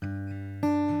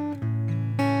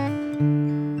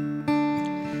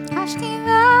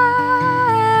Ashkiveinu,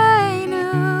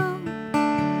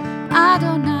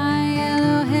 Adonai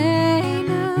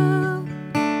Eloheinu,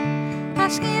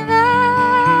 Ashkiveinu,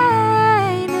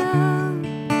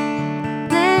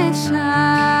 Leshalom.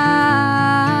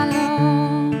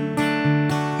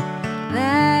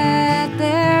 Let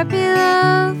there be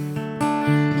love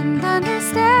and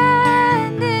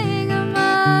understanding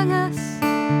among us.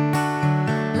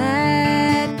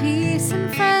 Let peace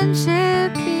and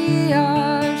friendship be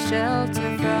our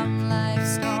shelter from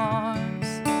life's storms.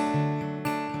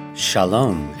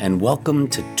 Shalom, and welcome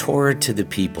to Torah to the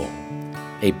People,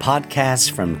 a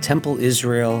podcast from Temple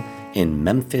Israel in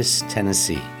Memphis,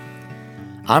 Tennessee.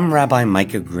 I'm Rabbi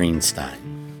Micah Greenstein.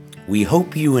 We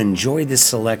hope you enjoy this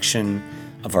selection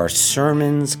of our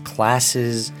sermons,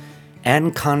 classes,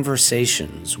 and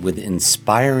conversations with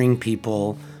inspiring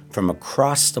people from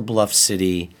across the Bluff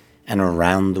City and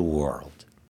around the world.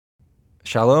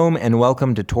 Shalom and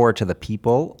welcome to Torah to the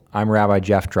People. I'm Rabbi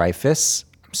Jeff Dreyfus.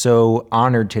 I'm so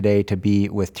honored today to be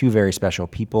with two very special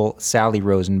people, Sally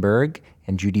Rosenberg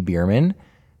and Judy Bierman,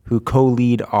 who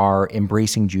co-lead our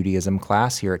Embracing Judaism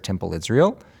class here at Temple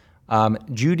Israel.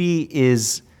 Judy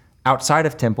is outside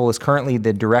of Temple, is currently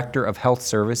the Director of Health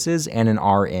Services and an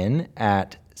RN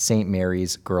at St.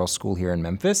 Mary's Girls' School here in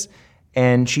Memphis.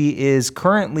 And she is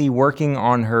currently working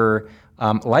on her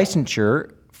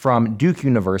licensure from Duke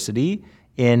University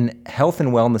in health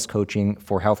and wellness coaching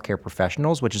for healthcare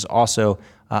professionals, which is also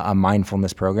a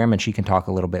mindfulness program, and she can talk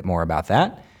a little bit more about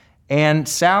that. And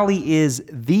Sally is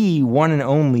the one and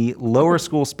only lower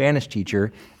school Spanish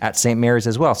teacher at St. Mary's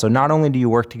as well. So not only do you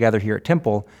work together here at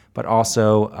Temple, but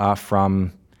also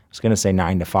from, I was going to say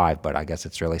 9 to 5, but I guess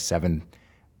it's really 7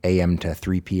 a.m. to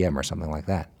 3 p.m. or something like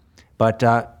that. But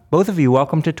both of you,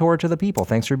 welcome to Torah to the People.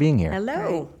 Thanks for being here.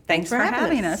 Hello. Thanks for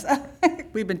having us.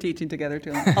 We've been teaching together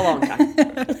too long. A long time.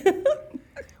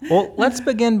 Well, let's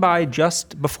begin by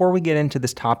just, before we get into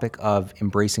this topic of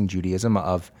embracing Judaism,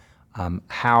 of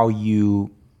how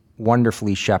you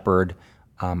wonderfully shepherd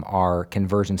our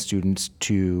conversion students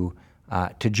to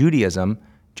Judaism,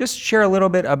 just share a little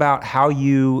bit about how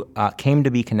you came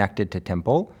to be connected to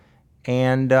Temple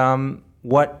and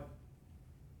what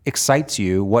excites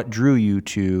you, what drew you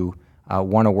to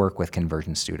want to work with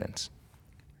conversion students.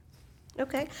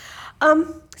 Okay.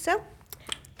 So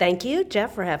thank you,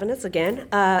 Jeff, for having us again.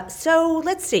 So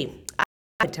let's see. I'm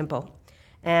at Temple,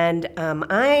 and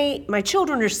my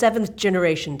children are 7th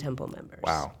generation Temple members.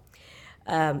 Wow.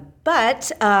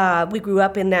 But we grew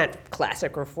up in that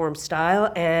classic Reform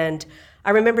style, and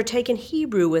I remember taking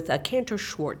Hebrew with Cantor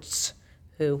Schwartz,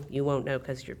 who you won't know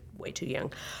because you're way too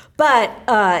young. But,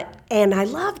 and I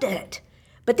loved it.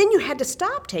 But then you had to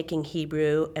stop taking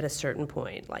Hebrew at a certain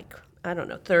point, like, I don't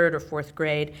know, 3rd or 4th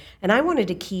grade. And I wanted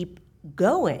to keep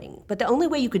going. But the only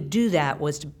way you could do that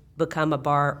was to become a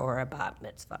bar or a bat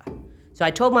mitzvah. So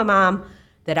I told my mom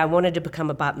that I wanted to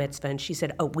become a bat mitzvah, and she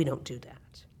said, oh, we don't do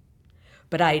that.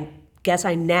 But I guess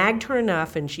I nagged her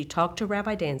enough, and she talked to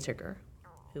Rabbi Danziger,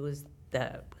 who was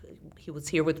he was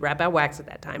here with Rabbi Wax at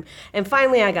that time. And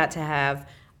finally, I got to have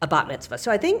a bat mitzvah.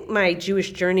 So I think my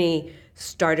Jewish journey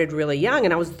started really young,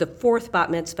 and I was the 4th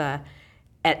bat mitzvah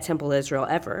at Temple Israel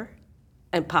ever,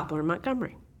 and Poplar in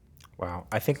Montgomery. Wow.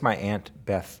 I think my aunt,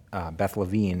 Beth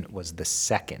Levine, was the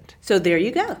 2nd. So there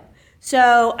you go.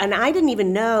 So, and I didn't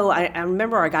even know, I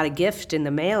remember I got a gift in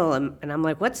the mail, and I'm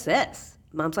like, what's this?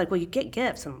 Mom's like, well, you get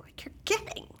gifts. I'm like, you're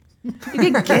kidding.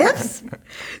 You get gifts?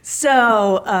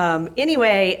 So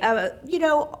anyway,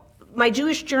 my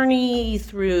Jewish journey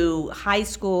through high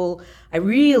school, I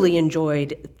really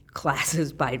enjoyed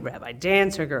classes by Rabbi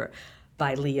Danziger,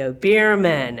 by Leo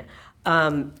Bierman.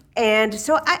 And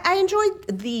so I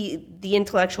enjoyed the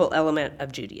intellectual element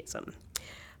of Judaism.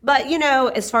 But,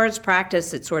 as far as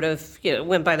practice, it sort of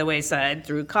went by the wayside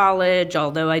through college,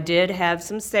 although I did have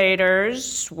some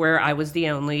seders where I was the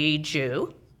only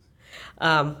Jew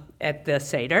at the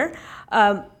Seder.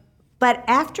 But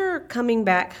after coming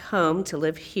back home to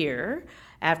live here,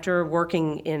 after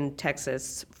working in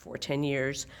Texas for 10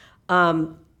 years,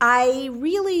 I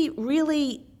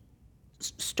really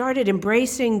started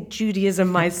embracing Judaism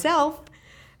myself.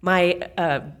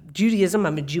 My Judaism,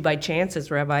 I'm a Jew by chance,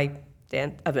 as Rabbi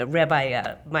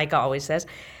Micah always says,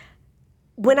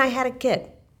 when I had a kid.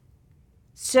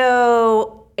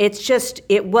 So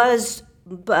it was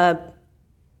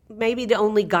maybe the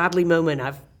only godly moment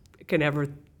I can ever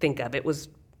think of. It was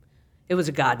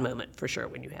a God moment for sure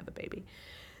when you have a baby.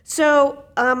 So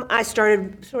I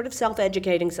started sort of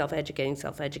self-educating,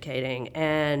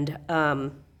 and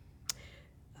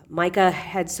Micah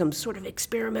had some sort of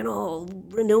experimental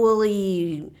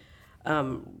renewal-y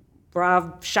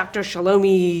Rav Shachter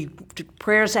Shalomi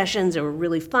prayer sessions. They were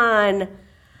really fun.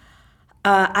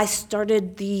 I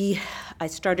started Tashli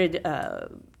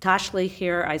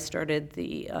here. I started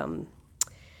the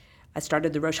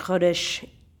Rosh Chodesh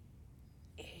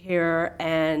here,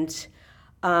 and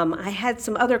I had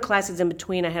some other classes in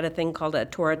between. I had a thing called a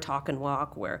Torah Talk and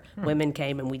Walk, where women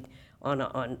came and we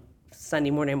on Sunday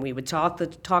morning we would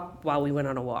talk while we went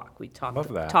on a walk. We talked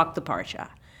the parsha,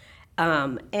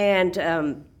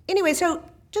 anyway, so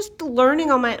just learning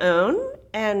on my own,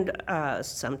 and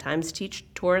sometimes teach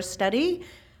Torah study.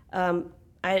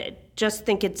 I just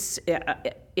think it's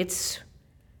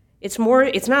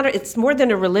more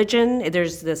than a religion.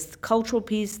 There's this cultural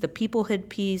piece, the peoplehood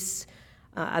piece.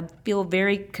 I feel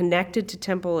very connected to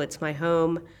Temple. It's my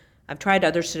home. I've tried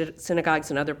other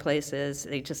synagogues in other places.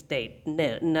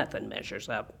 Nothing measures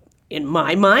up in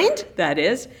my mind. That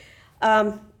is,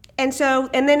 and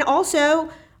then also,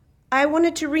 I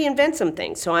wanted to reinvent some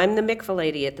things. So I'm the mikvah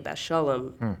lady at the Beth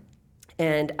Shalom,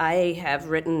 and I have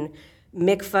written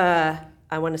mikvah,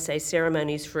 I want to say,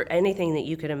 ceremonies for anything that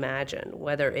you could imagine,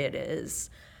 whether it is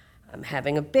I'm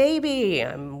having a baby,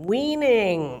 I'm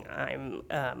weaning, I'm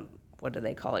what do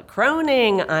they call it,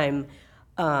 croning,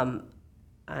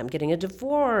 I'm getting a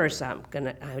divorce, I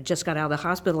just got out of the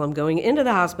hospital, I'm going into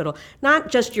the hospital. Not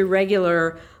just your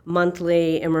regular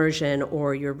monthly immersion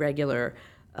or your regular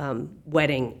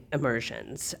wedding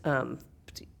immersions.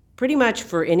 Pretty much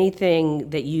for anything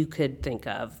that you could think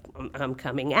of. I'm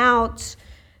coming out,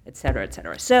 et cetera, et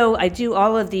cetera. So I do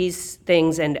all of these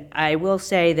things, and I will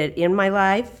say that in my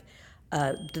life,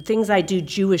 the things I do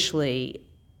Jewishly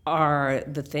are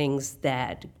the things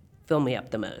that fill me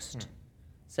up the most.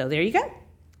 So there you go.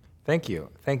 Thank you.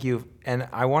 And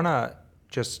I want to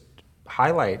just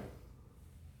highlight,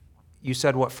 you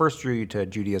said what first drew you to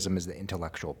Judaism is the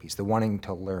intellectual piece, the wanting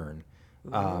to learn.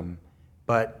 And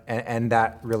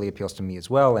that really appeals to me as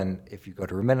well. And if you go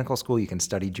to rabbinical school, you can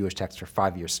study Jewish texts for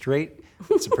 5 years straight.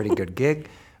 It's a pretty good gig.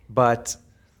 But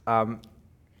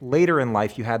later in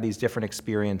life, you had these different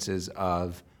experiences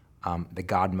of the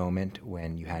God moment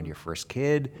when you had your first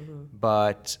kid,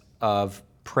 but of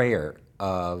prayer,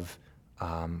 of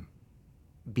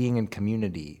being in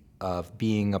community, of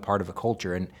being a part of a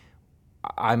culture. And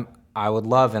I would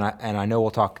love, and I know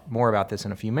we'll talk more about this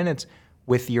in a few minutes,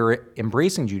 with your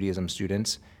Embracing Judaism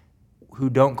students who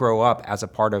don't grow up as a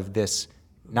part of this,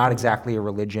 not exactly a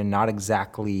religion, not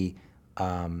exactly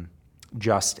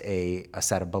just a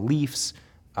set of beliefs.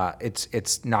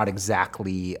 It's not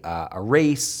exactly a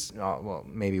race. Well,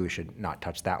 maybe we should not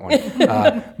touch that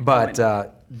one.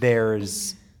 But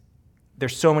there's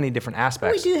so many different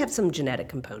aspects. We do have some genetic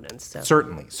components. So.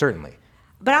 Certainly.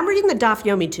 But I'm reading the Daf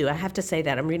Yomi too. I have to say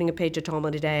that. I'm reading a page of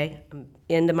Talmud a day.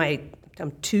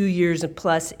 I'm 2 years and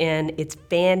plus in. It's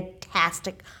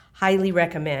fantastic. Highly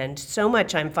recommend. So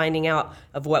much I'm finding out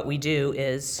of what we do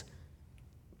is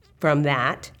from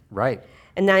that. Right.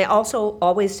 And I also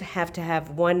always have to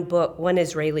have one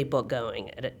Israeli book going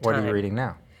at a time. What are you reading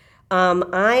now?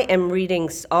 I am reading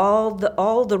all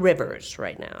the rivers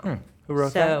right now. Who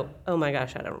wrote that? Oh my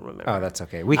gosh, I don't remember. Oh, that's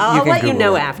okay. I'll let you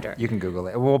know it. after. You can Google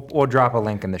it. We'll drop a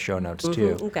link in the show notes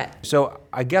too. Okay. So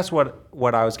I guess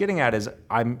what I was getting at is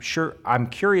I'm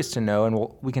curious to know, and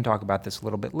we can talk about this a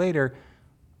little bit later.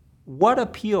 What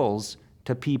appeals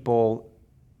to people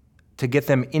to get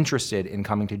them interested in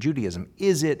coming to Judaism?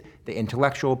 Is it the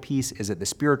intellectual piece? Is it the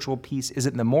spiritual piece? Is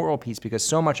it the moral piece? Because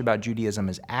so much about Judaism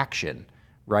is action,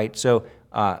 right? So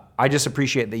I just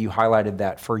appreciate that you highlighted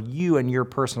that for you and your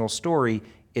personal story,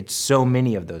 it's so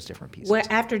many of those different pieces. Well,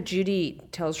 after Judy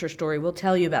tells her story, we'll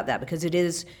tell you about that because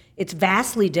it's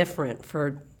vastly different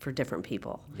for different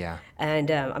people. Yeah.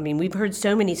 And we've heard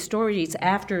so many stories.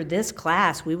 After this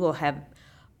class, we will have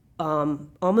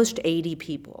almost 80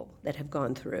 people that have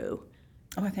gone through.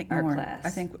 Oh, I think our more. class. I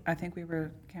think we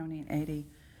were counting 80.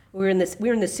 We were in the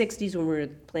 60s when we were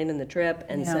planning the trip,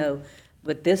 and Yeah. so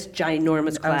with this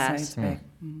ginormous class. It's big.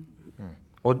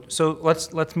 Well, so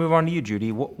let's move on to you,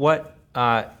 Judy.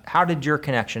 How did your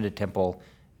connection to Temple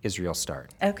Israel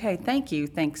start? Okay, thank you.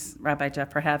 Thanks, Rabbi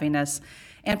Jeff, for having us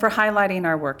and for highlighting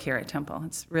our work here at Temple.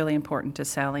 It's really important to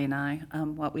Sally and I,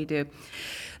 what we do.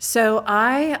 So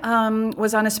I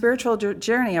was on a spiritual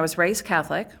journey. I was raised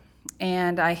Catholic,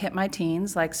 and I hit my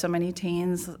teens, like so many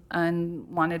teens, and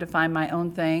wanted to find my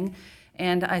own thing.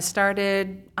 And I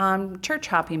started church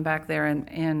hopping back there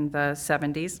in the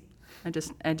 70s. I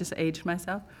just aged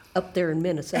myself. Up there in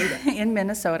Minnesota. In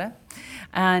Minnesota,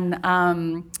 and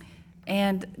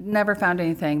never found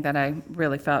anything that I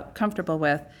really felt comfortable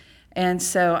with. And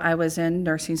so I was in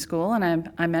nursing school,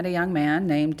 and I met a young man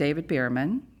named David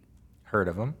Bierman. Heard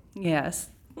of him? Yes.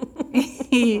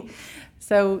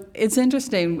 So it's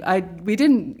interesting. We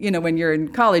didn't, when you're in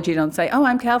college, you don't say, "Oh,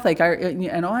 I'm Catholic,"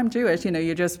 and "Oh, I'm Jewish."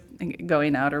 You're just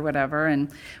going out or whatever.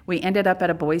 And we ended up at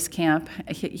a boys' camp.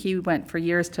 He went for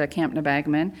years to Camp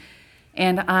Nebagman,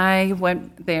 and I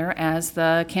went there as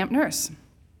the camp nurse.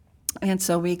 And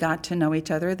so we got to know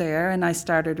each other there, and I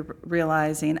started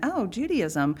realizing, oh,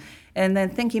 Judaism. And then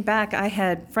thinking back, I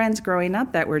had friends growing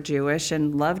up that were Jewish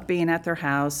and loved being at their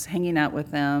house, hanging out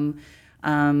with them.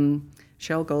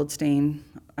 Cheryl Goldstein,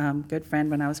 good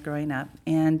friend when I was growing up.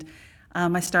 And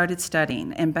I started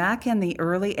studying. And back in the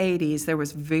early 80s, there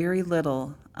was very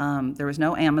little. There was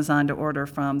no Amazon to order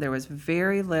from. There was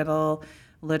very little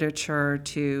literature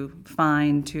to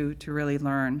find, to really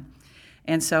learn.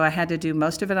 And so I had to do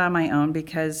most of it on my own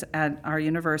because at our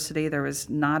university there was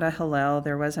not a Hillel,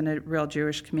 there wasn't a real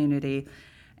Jewish community.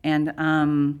 And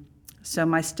so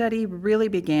my study really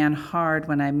began hard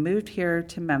when I moved here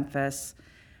to Memphis.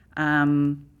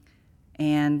 And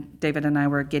David and I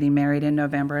were getting married in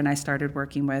November, and I started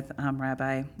working with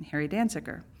Rabbi Harry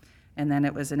Danziger. And then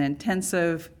it was an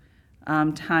intensive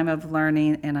time of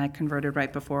learning, and I converted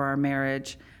right before our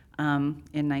marriage in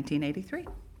 1983.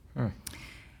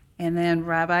 And then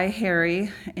Rabbi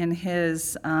Harry, in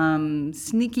his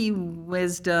sneaky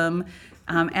wisdom,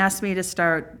 asked me to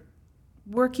start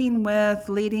working with,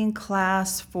 leading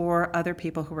class for other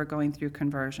people who were going through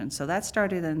conversion. So that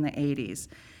started in the 80s.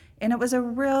 And it was a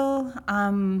real,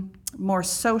 more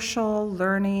social,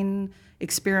 learning,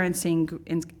 experiencing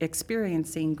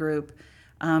group,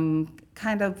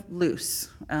 kind of loose.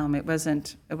 It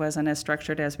wasn't as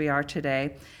structured as we are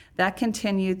today. That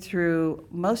continued through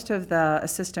most of the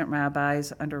assistant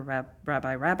rabbis under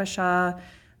Rabbi Rabashah,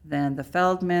 then the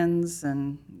Feldmans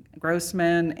and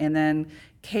Grossman, and then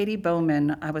Katie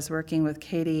Bowman. I was working with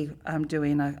Katie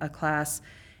doing a class,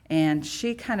 and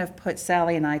she kind of put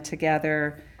Sally and I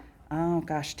together,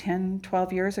 10,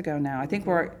 12 years ago now. I think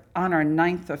we're on our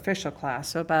 9th official class,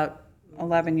 so about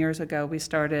 11 years ago we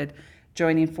started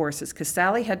joining forces, because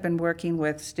Sally had been working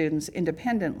with students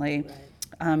independently.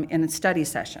 In study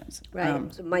sessions.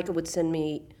 Right. So Michael would send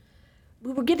me.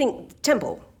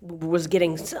 Temple was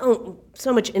getting so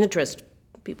much interest,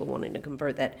 people wanting to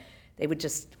convert, that they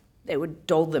would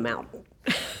dole them out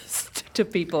to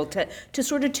people to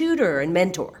sort of tutor and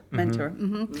mentor.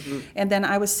 And then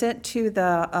I was sent to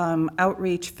the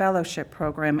Outreach Fellowship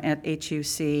Program at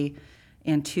HUC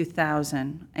in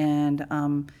 2000,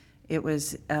 and it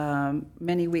was a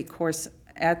many-week course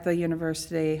at the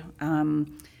university.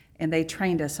 And they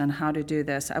trained us on how to do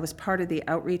this. I was part of the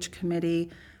outreach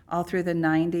committee all through the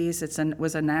 90s. It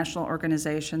was a national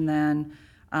organization then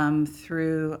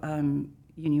through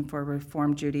Union for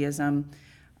Reform Judaism.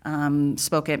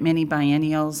 Spoke at many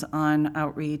biennials on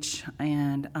outreach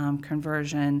and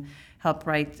conversion, helped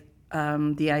write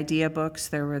the idea books.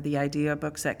 There were the idea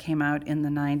books that came out in the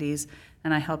 90s,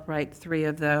 and I helped write 3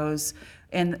 of those.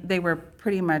 And they were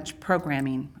pretty much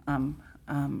programming.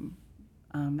 And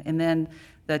then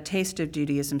the Taste of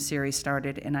Judaism series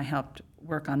started, and I helped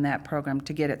work on that program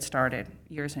to get it started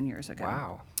years and years ago.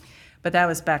 Wow. But that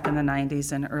was back in the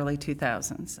 90s and early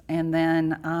 2000s. And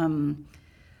then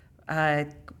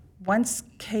once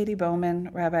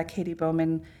Rabbi Katie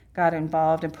Bowman got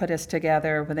involved and put us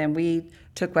together, then we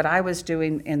took what I was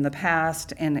doing in the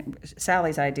past and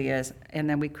Sally's ideas, and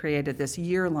then we created this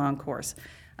year-long course.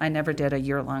 I never did a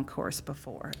year-long course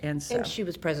before. And she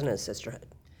was president of Sisterhood.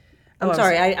 Oh, I'm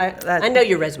sorry, I know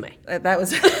your resume. That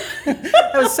was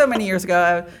that was so many years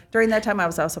ago. During that time, I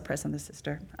was also president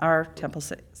of our Temple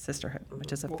Sisterhood,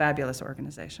 which is a fabulous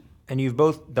organization. And you've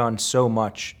both done so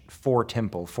much for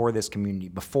Temple, for this community,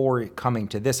 before coming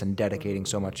to this and dedicating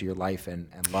so much of your life and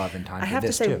love and time I to have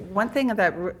this, to say, too. one thing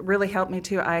that really helped me,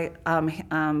 too,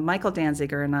 Michael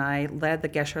Danziger and I led the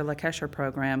Gesher LaKesher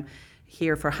program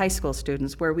here for high school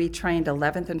students, where we trained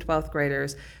 11th and 12th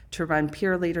graders to run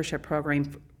peer leadership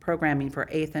programming for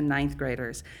 8th and 9th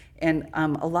graders. And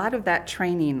a lot of that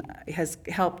training has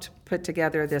helped put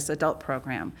together this adult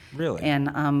program. Really?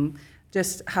 And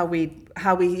just how we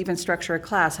even structure a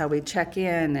class, how we check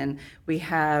in, and we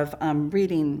have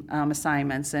reading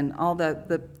assignments and all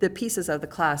the pieces of the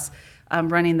class.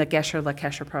 Running the Gesher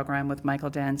LaKesher program with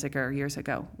Michael Danziger years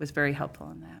ago was very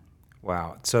helpful in that.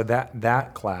 Wow. So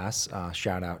that class,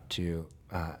 shout out to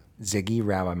Ziggy,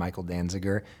 Rabbi Michael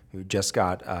Danziger, who just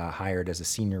got hired as a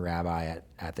senior rabbi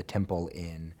at the Temple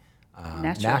in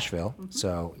Nashville. Mm-hmm.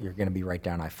 So you're going to be right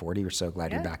down I-40. We're so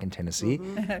glad you're back in Tennessee.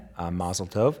 Mm-hmm. Mazel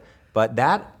tov. But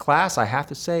that class, I have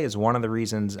to say, is one of the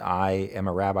reasons I am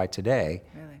a rabbi today.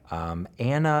 Really?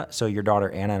 Anna, so your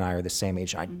daughter Anna and I are the same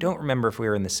age. I don't remember if we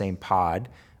were in the same pod,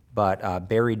 but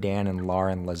Barry Dan and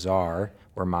Lauren Lazar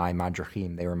were my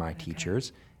madrachim. They were my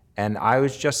teachers. And I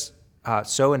was just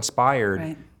so inspired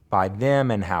Right. by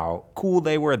them and how cool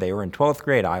they were. They were in 12th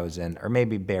grade. I was in, or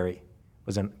maybe Barry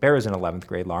was in 11th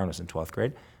grade. Lauren was in 12th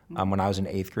grade when I was in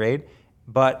 8th grade.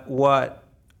 But what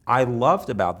I loved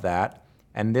about that,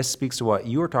 and this speaks to what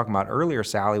you were talking about earlier,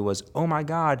 Sally, was, oh my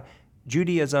God,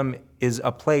 Judaism is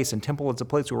a place, and Temple is a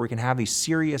place where we can have these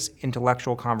serious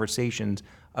intellectual conversations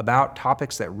about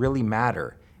topics that really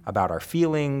matter, about our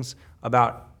feelings,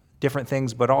 about different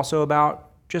things, but also about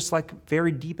just like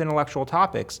very deep intellectual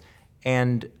topics.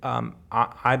 And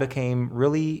I became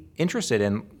really interested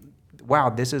in, wow,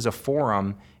 this is a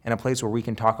forum and a place where we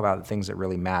can talk about the things that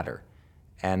really matter.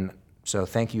 And so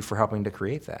thank you for helping to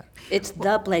create that. It's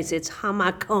the place. It's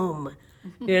Hamakom,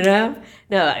 you know?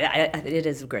 No, it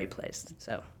is a great place,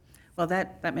 so. Well,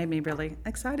 that made me really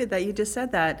excited that you just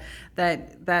said that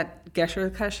Gesher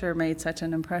Kesher made such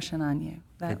an impression on you.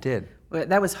 It did.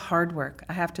 That was hard work,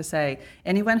 I have to say.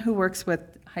 Anyone who works with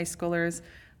high schoolers,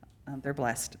 they're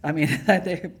blessed. I mean,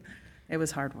 it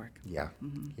was hard work. Yeah,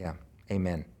 yeah,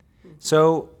 amen.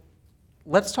 So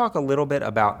let's talk a little bit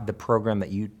about the program that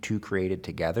you two created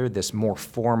together, this more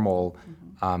formal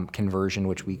conversion,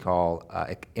 which we call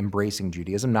Embracing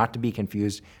Judaism, not to be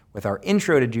confused with our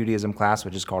Intro to Judaism class,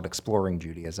 which is called Exploring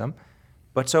Judaism.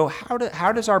 But so how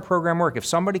does our program work? If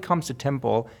somebody comes to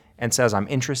Temple and says, I'm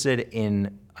interested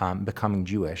in becoming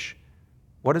Jewish,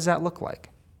 what does that look like?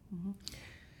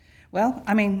 Well,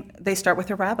 I mean, they start with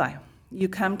a rabbi. You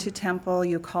come to Temple,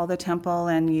 you call the Temple,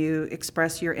 and you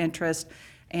express your interest,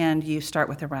 and you start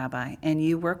with a rabbi. And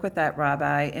you work with that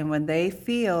rabbi, and when they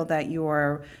feel that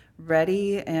you're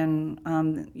ready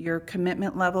and your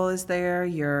commitment level is there,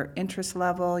 your interest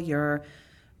level, your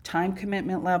time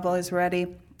commitment level is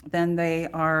ready, then they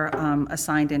are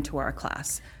assigned into our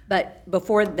class. But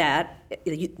before that,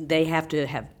 they have to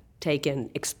have taken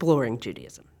Exploring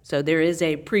Judaism. So there is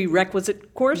a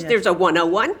prerequisite course. Yes. There's a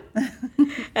 101,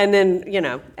 and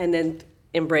then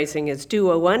Embracing is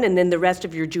 201, and then the rest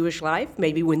of your Jewish life,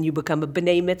 maybe when you become a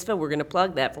B'nai Mitzvah, we're going to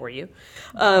plug that for you.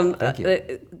 Thank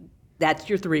you. That's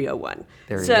your 301.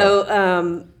 There you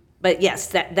go. But yes,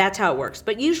 that's how it works.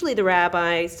 But usually the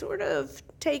rabbi sort of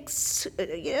takes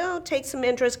some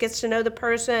interest, gets to know the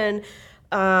person,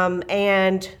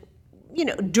 and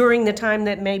during the time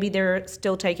that maybe they're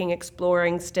still taking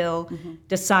Exploring, still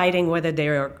deciding whether they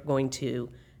are going to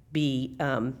be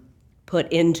put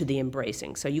into the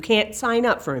Embracing. So you can't sign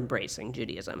up for Embracing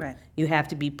Judaism. Right. You have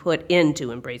to be put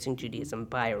into Embracing Judaism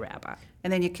by a rabbi.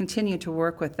 And then you continue to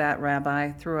work with that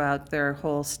rabbi throughout their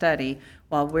whole study.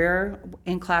 While we're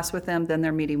in class with them, then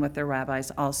they're meeting with their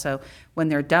rabbis also. When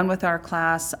they're done with our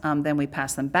class, then we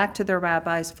pass them back to their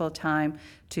rabbis full-time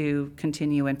to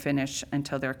continue and finish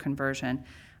until their conversion.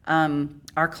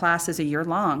 Our class is a year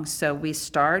long, so we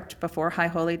start before High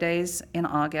Holy Days in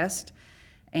August,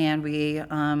 and we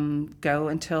go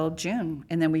until June.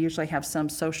 And then we usually have some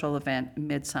social event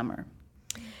midsummer.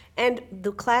 And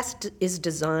the class is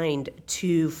designed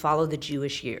to follow the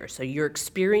Jewish year. So you're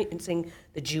experiencing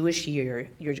the Jewish year,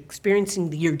 you're experiencing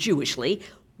the year Jewishly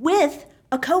with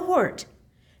a cohort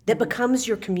that becomes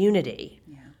your community,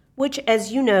 which,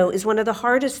 as you know, is one of the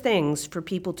hardest things for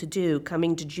people to do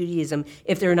coming to Judaism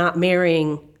if they're not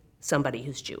marrying somebody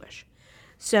who's Jewish.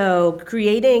 So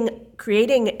creating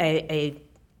a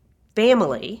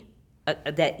family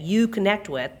that you connect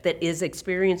with that is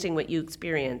experiencing what you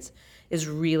experience is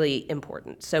really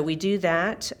important. So we do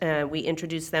that. We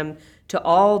introduce them to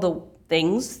all the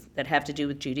things that have to do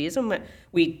with Judaism.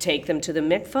 We take them to the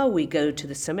mikvah. We go to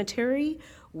the cemetery.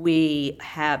 We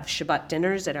have Shabbat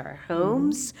dinners at our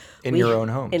homes. In your own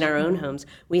homes. In our own homes.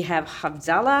 We have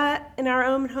Havdalah in our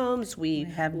own homes. We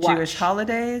Have watch- Jewish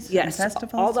holidays and Yes,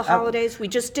 festivals. all the Oh, holidays. We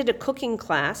just did a cooking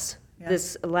class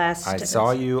this last... I saw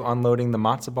you unloading the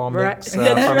matzo ball Right. mix from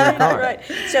your car. Right.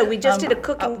 So we just did a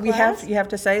cooking class. you have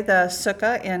to say the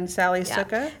sukkah in Sally's Yeah.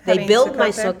 sukkah. They having build my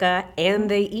there. sukkah and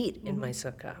they eat in my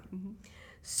sukkah.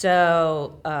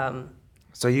 So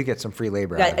So you get some free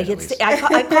labor out of it, at least.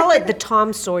 I call it the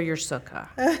Tom Sawyer sukkah.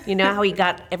 You know how he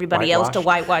got everybody else to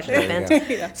whitewash the There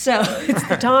you fence? So it's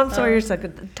the Tom Sawyer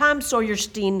sukkah, the Tom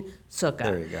Sawyerstein sukkah.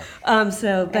 There you go.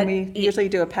 But And we usually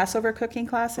do a Passover cooking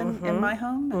class in my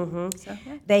home. So,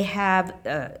 yeah. they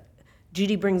have,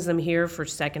 Judy brings them here for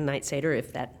second night Seder,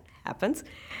 if that happens.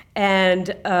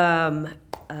 And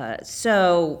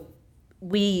so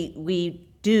we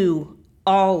do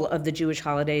all of the Jewish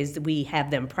holidays. We have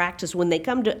them practice. When they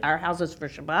come to our houses for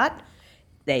Shabbat,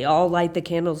 they all light the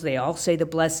candles. They all say the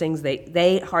blessings.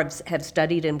 They have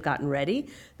studied and gotten ready.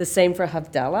 The same for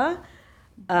Havdalah.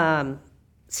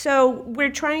 So we're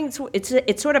trying to,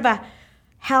 it's sort of a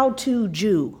how-to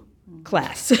Jew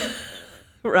class,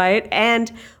 right?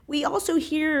 And we also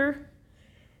hear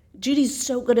Judy's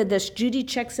so good at this. Judy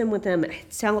checks in with them.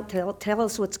 Tell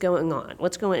us what's going on.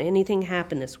 Anything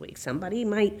happened this week? Somebody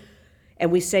might,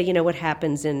 and we say, what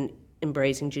happens in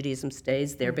Embracing Judaism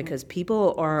stays there because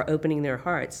people are opening their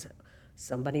hearts.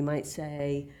 Somebody might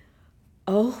say,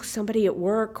 somebody at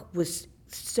work was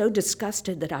so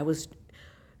disgusted that I was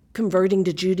converting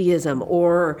to Judaism,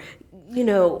 or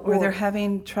they're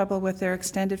having trouble with their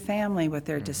extended family with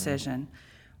their decision,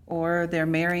 or they're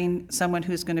marrying someone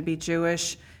who's going to be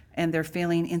Jewish and they're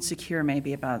feeling insecure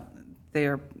maybe about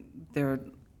their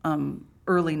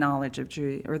early knowledge of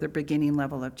Judaism or their beginning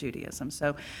level of Judaism.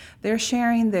 So they're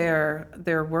sharing their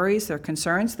worries, their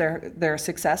concerns, their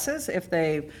successes. If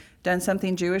they've done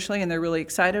something Jewishly and they're really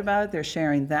excited about it, they're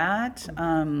sharing that.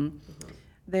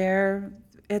 We're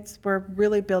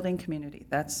really building community.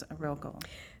 That's a real goal.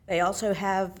 They also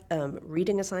have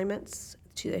reading assignments.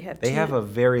 They have a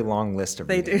very long list of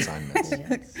reading assignments.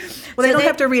 Well, they don't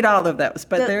have to read all of those,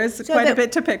 but there's quite a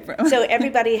bit to pick from. So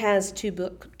everybody has two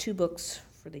books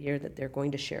for the year that they're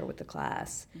going to share with the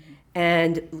class.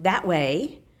 And that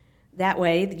way, the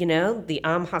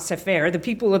Am HaSefer, the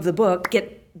people of the book,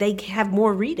 they have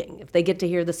more reading if they get to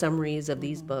hear the summaries of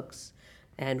these books.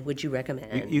 And would you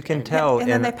recommend? You can tell. And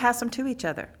then they pass them to each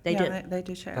other. They do. They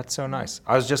do share. That's so nice.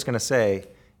 I was just going to say,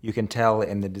 you can tell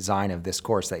in the design of this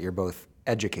course that you're both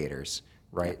educators,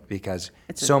 right? Because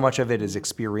so much of it is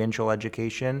experiential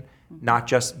education, not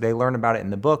just they learn about it in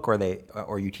the book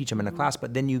or you teach them in a class,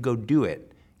 but then you go do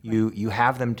it. You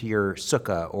have them to your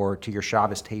sukkah or to your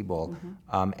Shabbos table.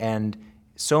 And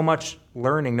so much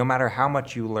learning, no matter how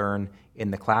much you learn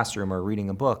in the classroom or reading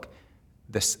a book,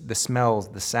 the smells,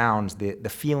 the sounds, the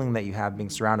feeling that you have being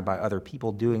surrounded by other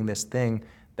people doing this thing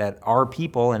that our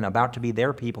people and about to be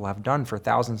their people have done for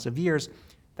thousands of years,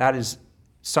 that is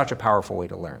such a powerful way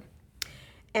to learn.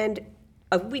 And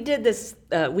we did this,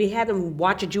 we had them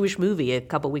watch a Jewish movie a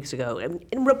couple weeks ago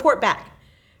and report back.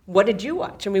 What did you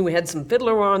watch? I mean, we had some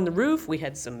Fiddler on the Roof, we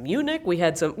had some Munich, it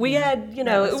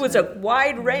was a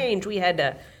wide range. We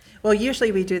had Well,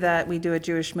 usually we do that. We do a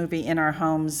Jewish movie in our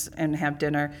homes and have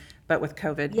dinner, but with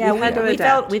COVID, yeah, we had to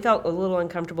adapt. We felt a little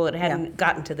uncomfortable. It hadn't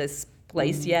gotten to this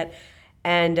place yet,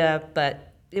 and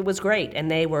but it was great.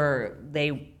 And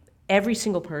every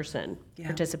single person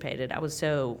participated. I was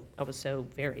so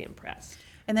very impressed.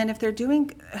 And then if they're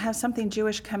have something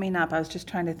Jewish coming up, I was just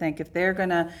trying to think, if they're going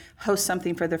to host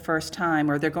something for the first time,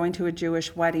 or they're going to a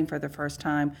Jewish wedding for the first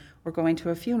time, or going to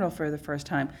a funeral for the first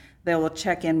time, they will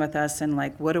check in with us and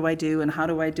what do I do and how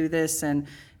do I do this and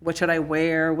what should I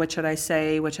wear, what should I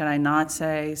say, what should I not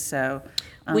say? So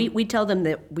we tell them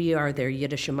that we are their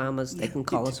Yiddish mamas. They can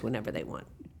call us whenever they want.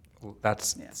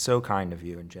 That's so kind of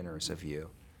you and generous of you.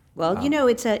 Well,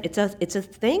 it's a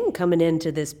thing coming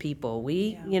into this people.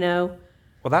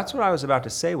 Well, that's what I was about to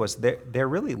say was they're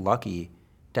really lucky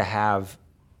to have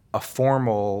a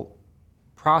formal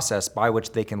process by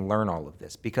which they can learn all of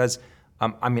this. Because,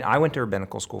 I went to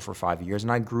rabbinical school for 5 years,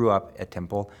 and I grew up at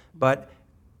Temple. But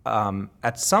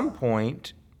at some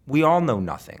point, we all know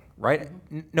nothing, right?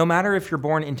 No matter if you're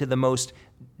born into the most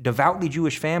devoutly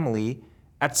Jewish family,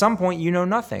 at some point you know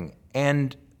nothing.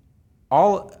 And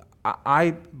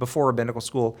before rabbinical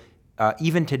school,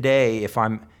 even today, if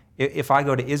I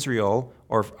go to Israel,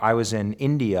 or if I was in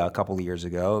India a couple of years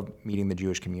ago meeting the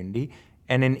Jewish community,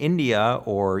 and in India,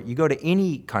 or you go to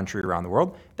any country around the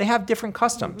world, they have different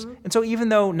customs. And so even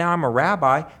though now I'm a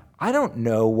rabbi, I don't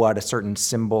know what a certain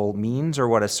symbol means or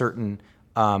what a certain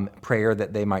prayer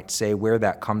that they might say, where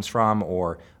that comes from,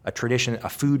 or a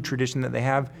food tradition that they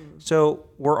have. So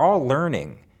we're all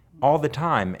learning all the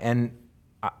time. And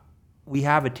we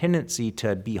have a tendency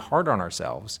to be hard on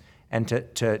ourselves and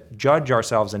to judge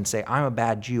ourselves and say, I'm a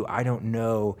bad Jew, I don't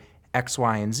know X,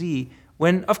 Y, and Z,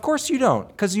 when of course you don't,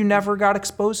 because you never got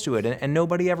exposed to it and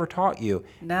nobody ever taught you.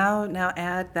 Now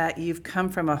add that you've come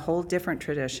from a whole different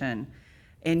tradition,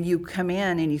 and you come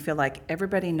in and you feel like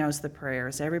everybody knows the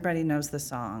prayers, everybody knows the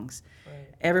songs,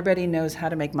 everybody knows how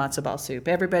to make matzo ball soup,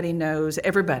 everybody knows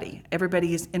everybody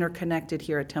is interconnected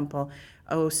here at Temple.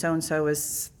 Oh, so-and-so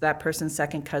is that person's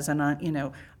second cousin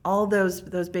on, all those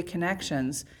big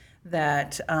connections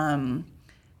that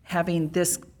having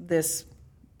this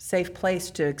safe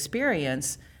place to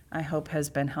experience, I hope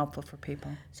has been helpful for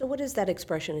people. So what is that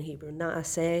expression in Hebrew?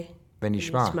 Na'aseh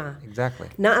V'nishma. Exactly.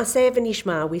 Na'aseh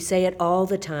v'nishma. We say it all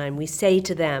the time. We say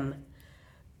to them,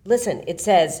 listen, it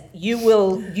says, you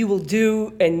will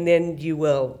do, and then you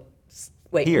will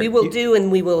Wait, Here, we will you- do and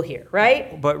we will hear,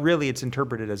 right? But really, it's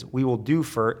interpreted as we will do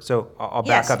first. So I'll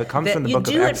back up. It comes that from the you book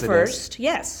of do Exodus. it first,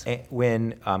 yes.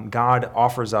 When God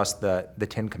offers us the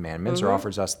Ten Commandments or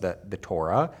offers us the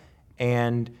Torah,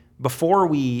 and before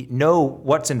we know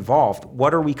what's involved,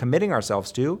 what are we committing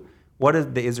ourselves to? What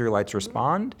did the Israelites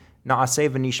respond? Na'aseh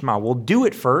v'nishma. We'll do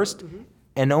it first,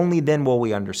 and only then will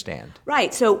we understand.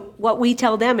 Right, so what we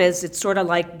tell them is it's sort of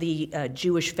like the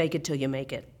Jewish fake it till you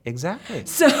make it. Exactly.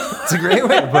 So, It's a great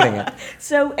way of putting it.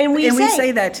 so and we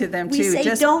say that to them too. We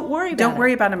say, don't worry about Don't it.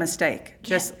 worry about a mistake.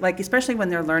 Just like, especially when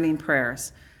they're learning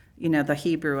prayers, the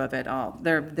Hebrew of it all.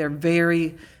 They're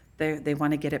very, they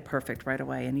want to get it perfect right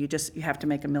away, and you have to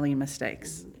make a million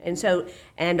mistakes. And so,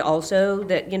 and also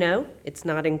that, it's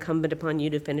not incumbent upon you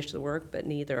to finish the work, but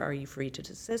neither are you free to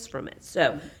desist from it.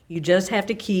 So you just have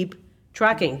to keep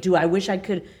trucking. Do I wish I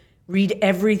could read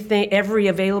every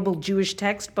available Jewish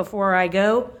text before I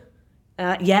go?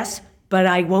 Yes, but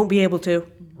I won't be able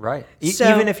to. Right.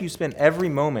 So- Even if you spend every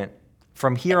moment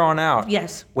from here on out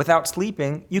Yes. without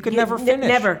sleeping, you could never finish.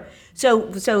 Never.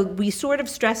 So we sort of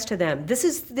stress to them, this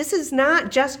is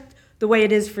not just the way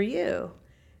it is for you.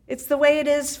 It's the way it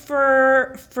is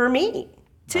for me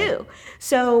too.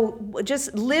 So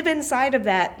just live inside of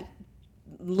that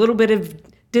little bit of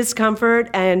discomfort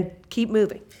and keep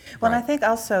moving. Well, I think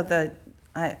also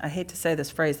I hate to say this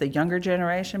phrase, the younger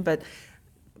generation, but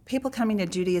people coming to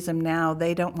Judaism now,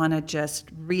 they don't want to just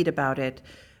read about it.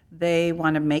 They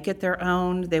want to make it their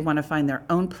own. They want to find their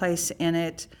own place in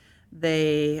it.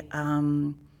 They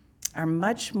are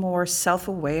much more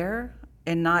self-aware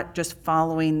and not just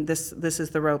following this is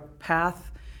the rope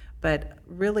path, but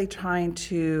really trying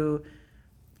to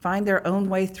find their own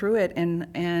way through it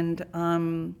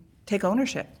and take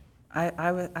ownership.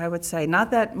 I would say,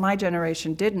 not that my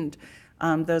generation didn't,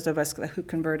 those of us who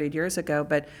converted years ago,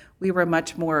 but we were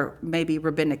much more maybe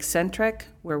rabbinic-centric,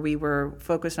 where we were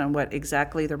focused on what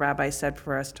exactly the rabbi said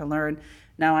for us to learn.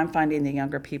 Now I'm finding the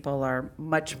younger people are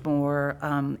much more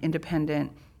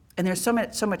independent, and there's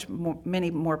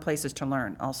many more places to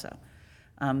learn also.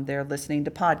 They're listening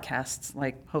to podcasts,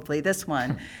 like hopefully this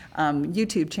one,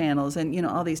 YouTube channels, and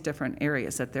all these different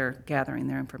areas that they're gathering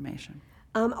their information.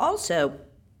 Also,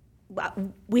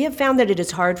 we have found that it is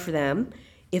hard for them,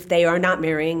 if they are not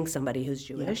marrying somebody who's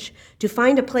Jewish, to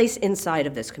find a place inside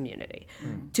of this community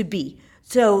to be.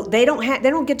 So they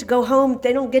don't get to go home.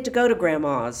 They don't get to go to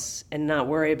grandma's and not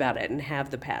worry about it and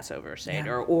have the Passover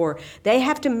Seder, or they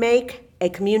have to make a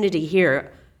community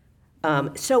here.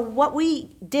 So what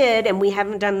we did, and we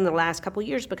haven't done in the last couple of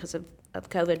years because of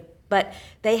COVID, but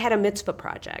they had a mitzvah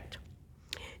project.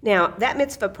 Now, that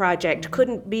mitzvah project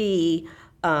couldn't be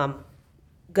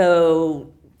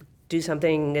go do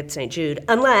something at St. Jude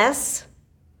unless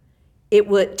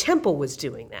Temple was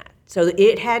doing that. So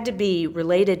it had to be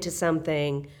related to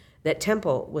something that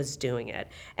Temple was doing it.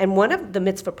 And one of the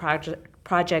mitzvah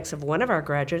projects of one of our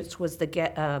graduates was the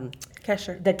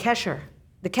Kesher. The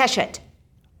Keshet.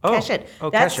 Oh, Keshet.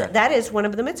 Keshet. That is one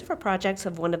of the mitzvah projects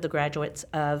of one of the graduates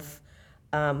of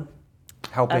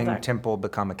Helping our- Temple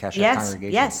become a Keshet Yes,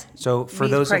 congregation. yes. So for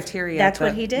Meets those of, criteria. That's what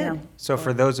but, he did. So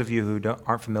for those of you who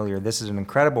aren't familiar, this is an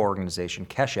incredible organization,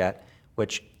 Keshet,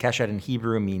 which Keshet in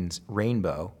Hebrew means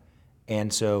rainbow.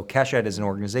 And so Keshet is an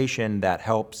organization that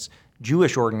helps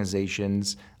Jewish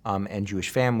organizations and Jewish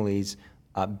families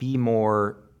be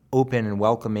more open and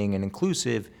welcoming and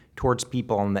inclusive towards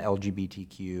people on the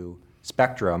LGBTQ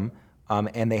spectrum.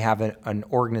 And they have an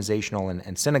organizational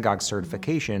and synagogue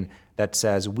certification that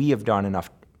says we have done enough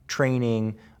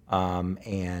training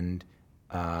and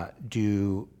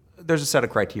there's a set of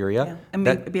criteria. And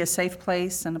that- be a safe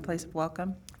place and a place of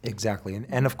welcome. Exactly.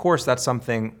 And of course, that's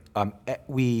something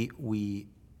we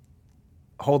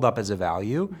hold up as a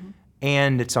value,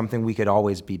 and it's something we could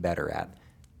always be better at.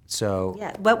 So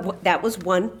Yeah, but that was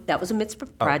a mitzvah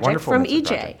project wonderful from mitzvah EJ.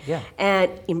 project, yeah. And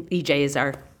EJ is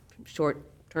our short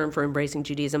term for Embracing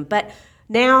Judaism. But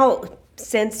now,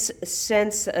 since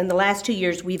in the last 2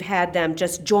 years, we've had them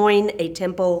just join a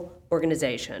temple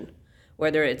organization,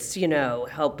 whether it's,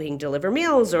 helping deliver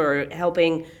meals or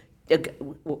helping,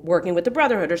 working with the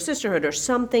brotherhood or sisterhood or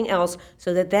something else,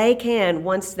 so that they can,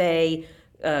 once they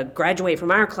graduate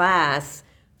from our class,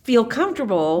 feel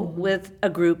comfortable with a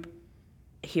group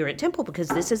here at Temple, because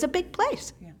this is a big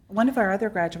place. Yeah. One of our other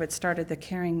graduates started the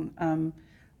caring,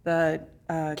 the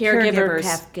Caregiver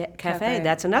Caregivers Cafe.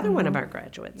 That's another one of our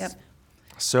graduates. Yep.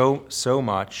 so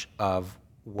much of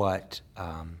what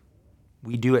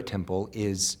we do at Temple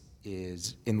is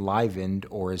enlivened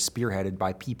or is spearheaded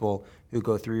by people who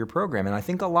go through your program. And I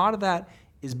think a lot of that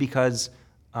is because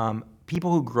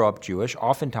people who grow up Jewish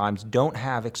oftentimes don't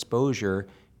have exposure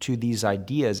to these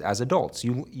ideas as adults.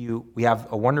 We have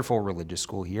a wonderful religious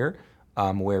school here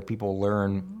where people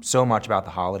learn so much about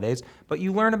the holidays, but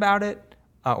you learn about it,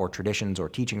 or traditions or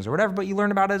teachings or whatever, but you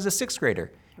learn about it as a sixth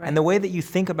grader. Right. And the way that you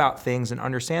think about things and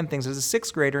understand things as a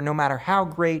sixth grader, no matter how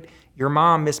great your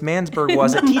mom, Miss Mansberg,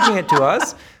 was at teaching it to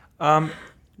us,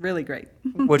 really great,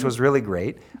 which was really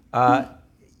great,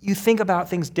 you think about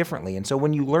things differently. And so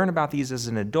when you learn about these as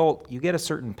an adult, you get a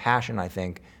certain passion, I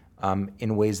think,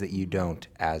 in ways that you don't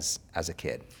as a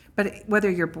kid. But whether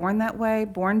you're born that way,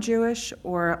 born Jewish,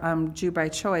 or Jew by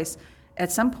choice,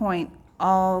 at some point,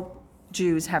 all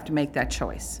Jews have to make that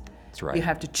choice. That's right. You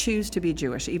have to choose to be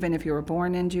Jewish, even if you were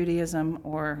born in Judaism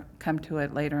or come to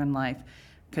it later in life.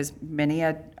 Because many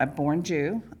a born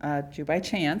Jew, Jew by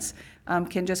chance,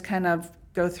 can just kind of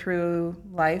go through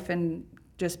life and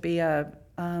just be a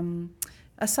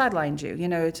sideline Jew. You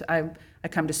know, I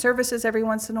come to services every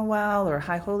once in a while, or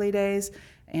high holy days,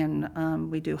 and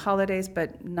we do holidays,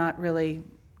 but not really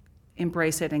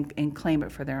embrace it and claim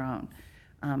it for their own.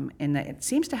 And it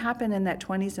seems to happen in that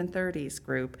 20s and 30s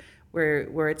group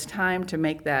where it's time to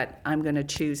make that I'm going to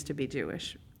choose to be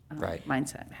Jewish right.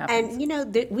 mindset happens. And, you know,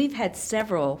 we've had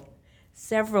several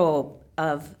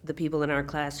of the people in our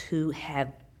class who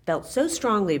have felt so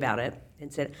strongly about it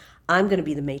and said, I'm going to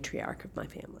be the matriarch of my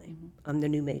family. I'm the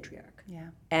new matriarch. Yeah.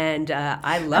 And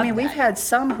I love that. We've had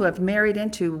some who have married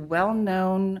into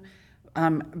well-known,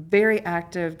 very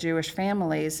active Jewish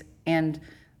families, and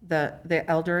the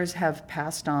elders have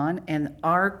passed on, and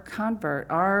our convert,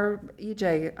 our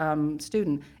EJ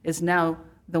student, is now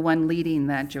the one leading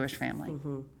that Jewish family.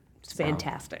 It's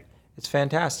fantastic. It's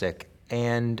fantastic.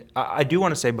 And I do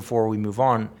want to say before we move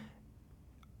on,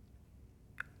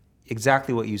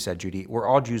 exactly what you said, Judy. We're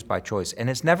all Jews by choice, and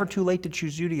it's never too late to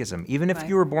choose Judaism. Even if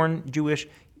you were born Jewish,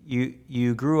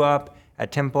 you grew up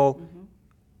at Temple,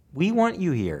 we want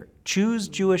you here. Choose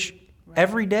Jewish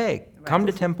every day. Come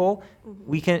to Temple.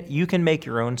 You can make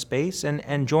your own space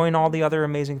and join all the other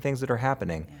amazing things that are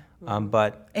happening.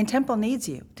 But And Temple needs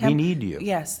you. we need you.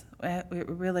 Yes,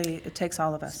 it takes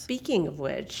all of us. Speaking of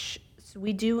which,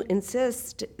 we do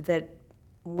insist that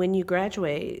when you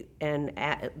graduate and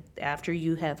after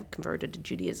you have converted to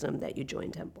Judaism, that you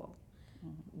join Temple.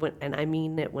 And I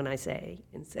mean it when I say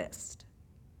insist.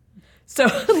 So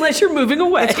unless you're moving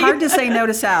away, It's hard to say no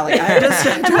to Sally.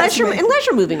 unless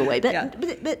you're moving away.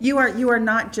 But You are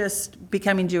not just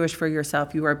becoming Jewish for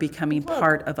yourself. You are becoming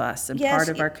part of us and yes, part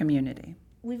of our community.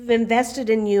 we've invested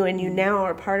in you, and you now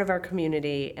are part of our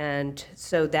community, and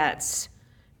so that's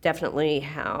definitely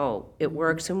how it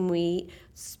works. And we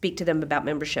speak to them about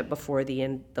membership before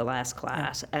the last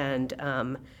class, and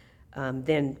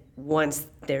then once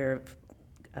they're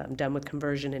done with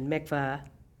conversion in mikvah,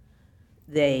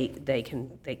 they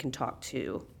can talk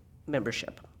to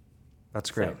membership.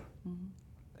 That's great.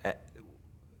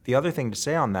 The other thing to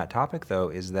say on that topic, though,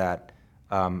 is that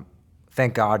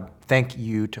thank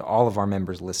you to all of our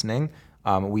members listening.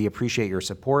 We appreciate your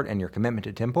support and your commitment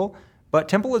to Temple. But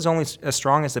Temple is only as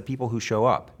strong as the people who show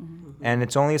up. And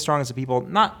it's only as strong as the people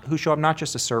who show up not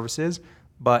just to services,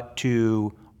 but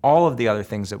to all of the other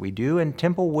things that we do. And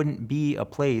Temple wouldn't be a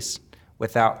place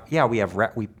without, we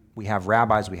have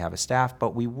rabbis, we have a staff,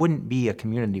 but we wouldn't be a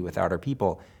community without our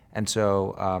people. And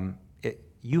so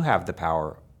you have the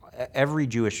power. Every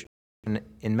Jewish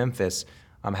in Memphis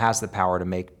has the power to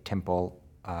make Temple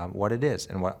what it is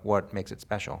and what makes it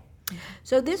special.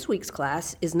 So this week's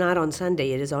class is not on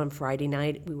Sunday, it is on Friday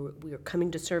night. We are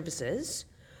coming to services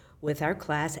with our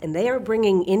class, and they are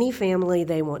bringing any family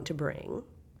they want to bring.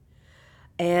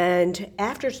 And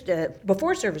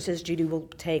before services, Judy will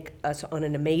take us on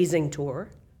an amazing tour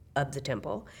of the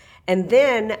Temple. And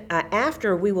then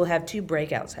after, we will have 2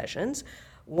 breakout sessions.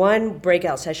 One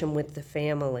breakout session with the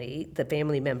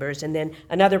family members, and then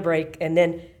another break, and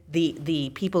then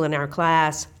the people in our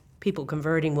class, people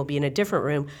converting, will be in a different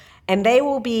room, and they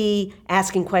will be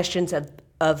asking questions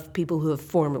of people who have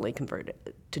formerly converted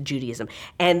to Judaism.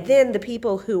 And then the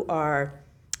people who are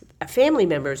family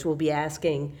members will be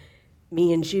asking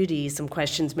me and Judy some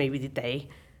questions maybe that they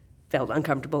felt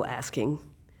uncomfortable asking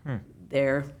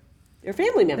their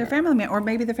family member. Their family member, or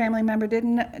maybe the family member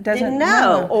doesn't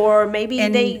know, or maybe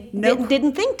And they no-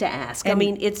 didn't think to ask. I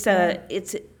mean,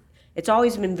 it's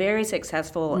always been very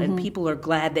successful, and people are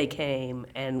glad they came,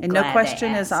 and And glad no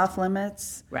question they is asked. off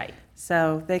limits. Right.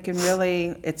 So they can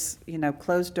really, it's,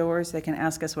 closed doors. They can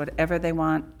ask us whatever they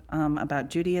want about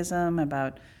Judaism,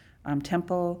 about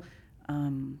Temple,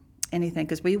 anything.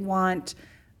 Because we want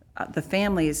the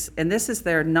families, and this is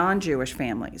their non-Jewish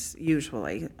families,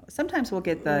 usually. Sometimes we'll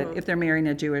get if they're marrying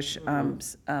a Jewish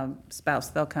spouse,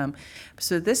 they'll come.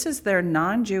 So this is their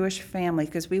non-Jewish family,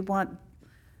 because we want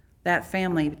that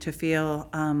family to feel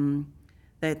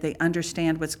that they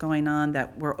understand what's going on,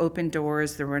 that we're open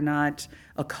doors, that we're not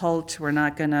a cult, we're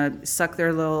not going to suck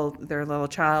their little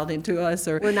child into us,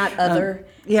 or We're not other.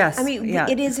 Yes, I mean, yeah.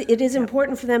 it is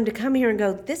important for them to come here and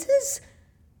go, this is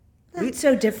not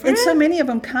so different. And so many of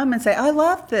them come and say, "I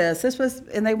love this. This was,"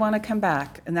 and they want to come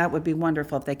back, and that would be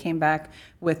wonderful if they came back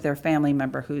with their family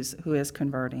member who is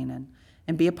converting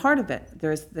and be a part of it.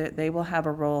 They will have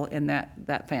a role in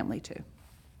that family too.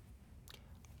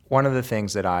 One of the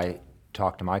things that I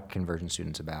talk to my conversion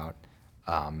students about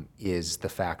is the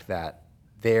fact that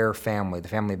their family, the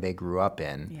family they grew up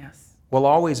in, Yes. will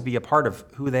always be a part of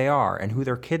who they are and who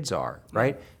their kids are,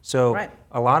 right? So Right.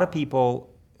 a lot of people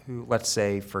who, let's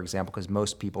say, for example, because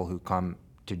most people who come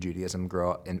to Judaism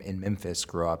grow up in Memphis,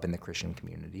 grow up in the Christian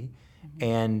community,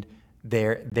 and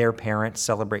their parents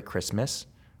celebrate Christmas,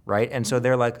 right? And so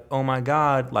they're like, oh my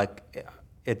God, like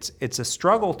it's a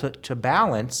struggle to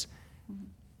balance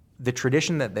the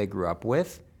tradition that they grew up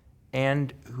with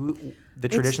and the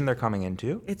tradition they're coming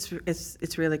into. It's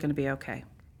really going to be okay.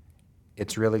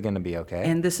 It's really going to be okay.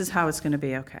 And this is how it's going to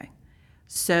be okay.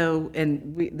 So,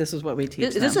 this is what we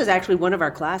teach This them. is actually one of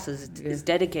our classes is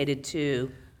dedicated to,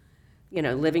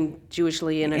 living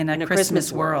Jewishly in a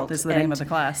Christmas world. is the name of the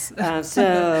class.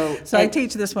 So I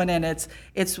teach this one, and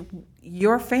it's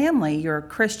your family. You're a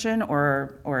Christian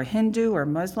or a Hindu or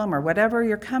Muslim or whatever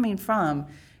you're coming from,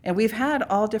 and we've had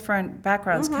all different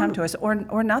backgrounds come to us,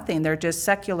 or nothing. They're just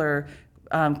secular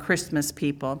Christmas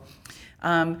people.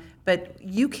 But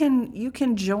you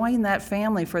can join that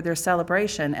family for their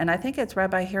celebration. And I think it's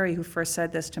Rabbi Harry who first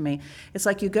said this to me. It's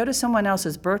like you go to someone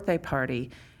else's birthday party.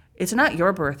 It's not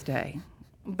your birthday,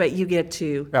 but you get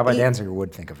to Rabbi eat. Danziger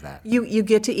would think of that. You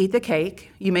get to eat the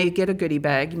cake. You may get a goodie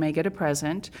bag. You may get a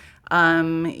present.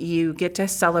 You get to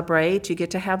celebrate. You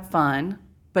get to have fun,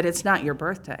 but it's not your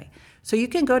birthday. So you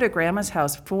can go to Grandma's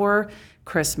house for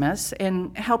Christmas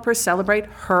and help her celebrate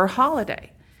her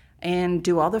holiday and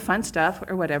do all the fun stuff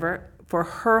or whatever for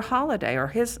her holiday or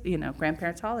his,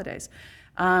 grandparents' holidays.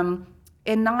 And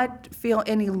not feel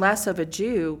any less of a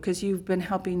Jew because you've been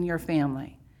helping your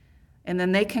family. And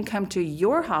then they can come to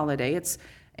your holiday. It's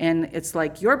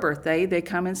like your birthday. They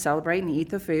come and celebrate and eat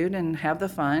the food and have the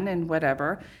fun and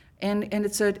whatever. And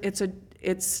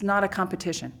it's not a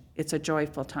competition. It's a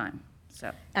joyful time.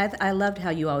 So I loved how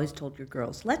you always told your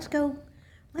girls, let's go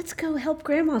help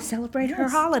Grandma celebrate her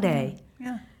holiday.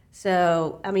 yeah.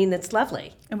 So, I mean, that's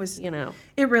lovely. It was,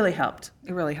 It really helped.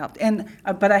 It really helped. And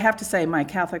but I have to say, my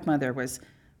Catholic mother was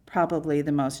probably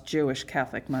the most Jewish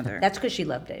Catholic mother. That's because she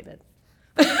loved David.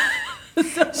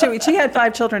 She had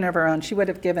 5 children of her own. She would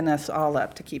have given us all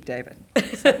up to keep David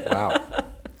Wow.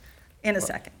 in a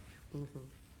second.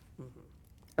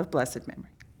 Of blessed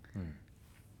memory.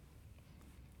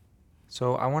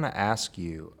 So I want to ask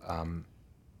you,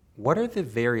 what are the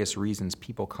various reasons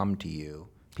people come to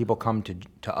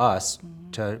us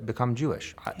to become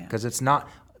Jewish? Because it's not,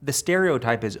 the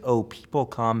stereotype is, people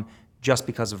come just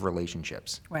because of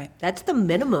relationships. Right. That's the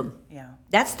minimum. Yeah.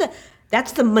 That's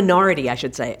the minority, I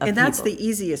should say, of And that's people. the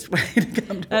easiest way to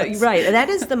come to us. Right. That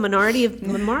is the minority of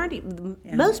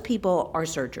Most people are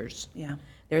searchers. Yeah.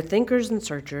 They're thinkers and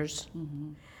searchers.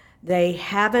 They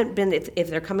haven't been, if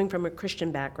they're coming from a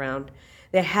Christian background,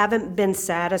 they haven't been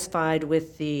satisfied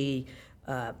with the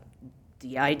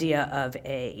idea of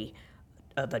a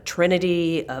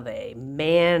trinity, of a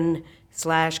man/God,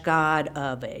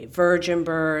 of a virgin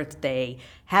birth. They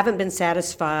haven't been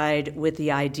satisfied with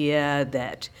the idea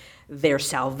that their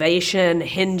salvation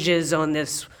hinges on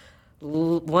this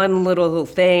one little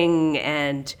thing.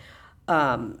 And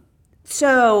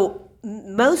so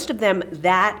most of them,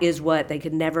 that is what they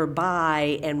could never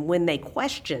buy. And when they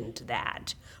questioned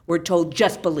that, we're told,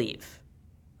 just believe.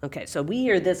 Okay, so we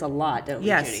hear this a lot, don't we,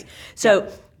 Yes. Judy? So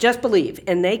just believe.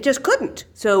 And they just couldn't.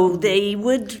 So they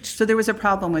would. So there was a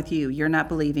problem with you. You're not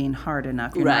believing hard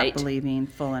enough. You're Right. not believing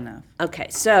full enough. Okay,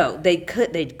 so they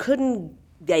couldn't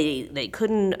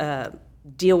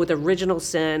deal with original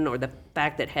sin or the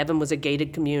fact that heaven was a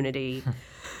gated community.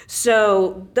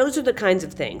 So those are the kinds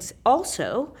of things.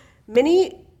 Also,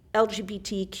 many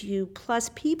LGBTQ plus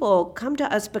people come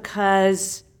to us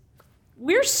because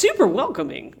we're super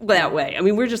welcoming that way. I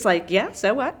mean, we're just like, yeah,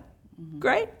 so what?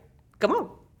 Great, come on.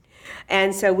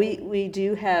 And so we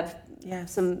do have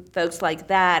Yes. some folks like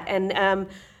that. And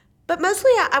but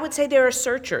mostly I would say there are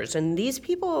searchers, and these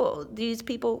people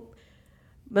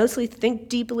mostly think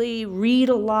deeply, read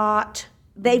a lot.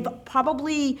 They've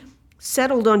probably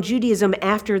settled on Judaism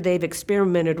after they've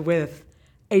experimented with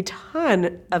a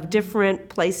ton of different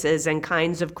places and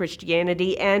kinds of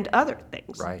Christianity and other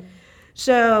things. Right.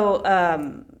 So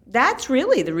that's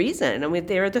really the reason. I mean,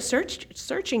 they're the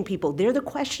searching people. They're the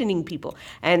questioning people.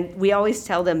 And we always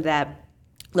tell them that,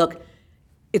 look,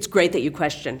 it's great that you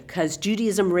question, because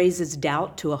Judaism raises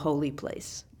doubt to a holy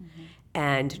place.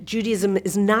 And Judaism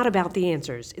is not about the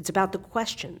answers. It's about the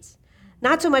questions.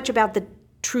 Not so much about the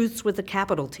truths with a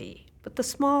capital T, but the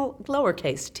small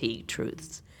lowercase t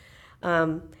truths.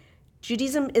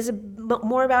 Judaism is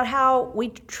more about how we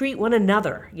treat one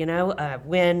another.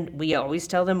 When we always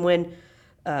tell them, when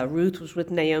Ruth was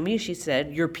with Naomi, she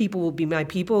said, your people will be my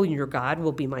people and your God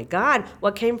will be my God.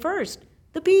 What came first?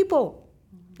 The people,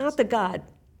 not the God.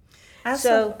 I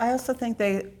also think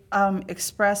they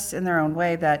express in their own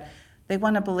way that they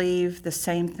want to believe the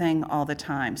same thing all the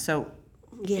time. So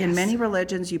in many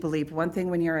religions, you believe one thing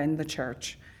when you're in the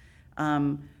church.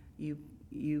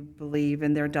 You believe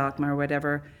in their dogma or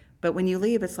whatever. But when you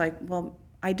leave, it's like, well,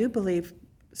 I do believe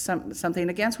something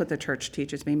against what the church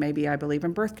teaches me. Maybe I believe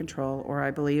in birth control, or I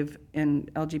believe in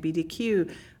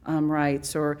LGBTQ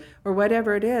rights, or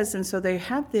whatever it is. And so they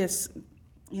have this,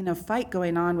 fight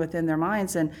going on within their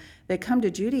minds, and they come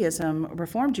to Judaism,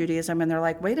 Reform Judaism, and they're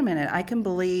like, wait a minute, I can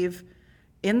believe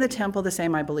in the temple the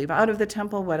same I believe out of the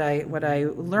temple. What I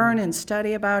learn and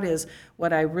study about is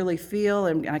what I really feel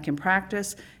and I can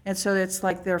practice. And so it's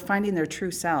like they're finding their true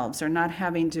selves. They're not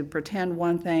having to pretend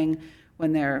one thing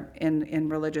when they're in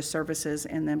religious services,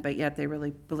 but yet they really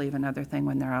believe another thing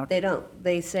when they're out. They don't.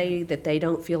 They say that they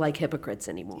don't feel like hypocrites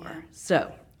anymore. Yeah.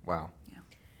 So, wow.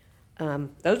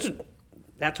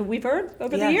 That's what we've heard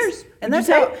over the Yes. years. And that's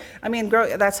how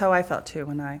that's how I felt too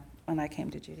when I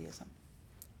came to Judaism.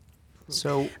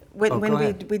 So When go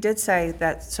ahead. we did say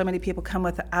that so many people come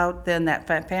without then that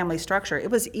family structure,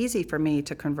 it was easy for me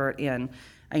to convert in.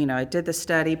 I did the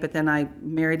study, but then I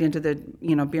married into the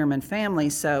Bierman family.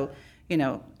 So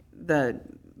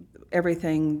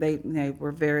everything they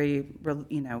were very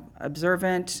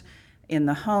observant in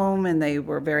the home, and they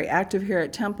were very active here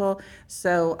at Temple.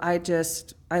 So I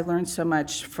learned so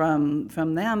much from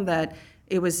them that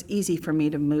it was easy for me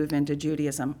to move into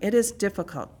Judaism. It is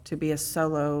difficult to be a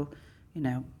solo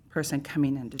person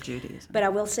coming into Judaism. But I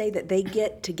will say that they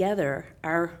get together,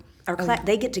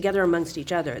 they get together amongst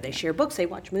each other. They share books, they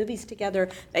watch movies together,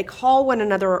 they call one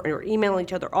another or email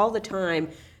each other all the time.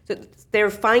 So they're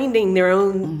finding their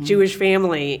own Jewish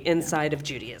family inside of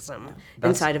Judaism,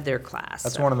 inside of their class.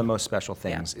 That's one of the most special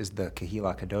things, is the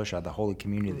Kehila Kadosha, the holy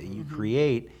community that you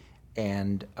create.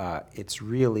 And it's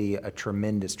really a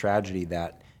tremendous tragedy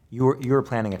that you were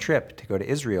planning a trip to go to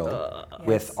Israel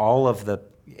with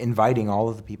inviting all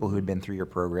of the people who had been through your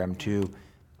program to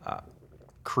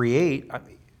create,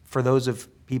 for those of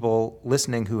people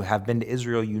listening who have been to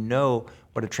Israel,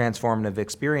 what a transformative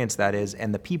experience that is.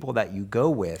 And the people that you go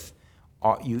with,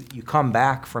 you come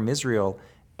back from Israel,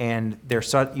 and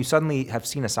you suddenly have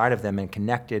seen a side of them and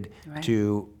connected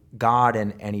to God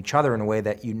and each other in a way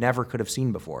that you never could have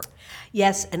seen before.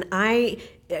 Yes,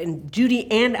 and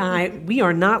Judy and I, we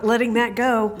are not letting that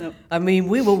go. Nope. I mean,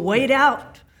 we will wait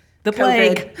out the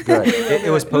plague. Good.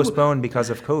 It was postponed because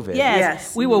of COVID.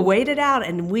 Yes, we will wait it out,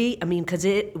 and because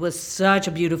it was such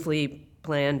a beautifully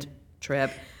planned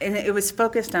trip. And it was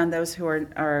focused on those who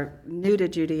are new to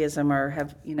Judaism or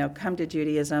have come to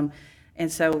Judaism,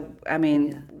 and so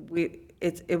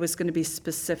it was going to be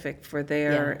specific for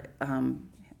their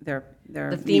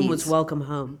The theme was welcome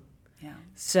home. Yeah.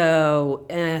 So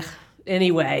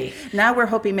anyway, now we're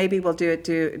hoping maybe we'll do it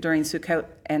during Sukkot,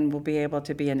 and we'll be able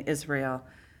to be in Israel.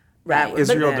 right?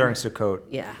 Israel during Sukkot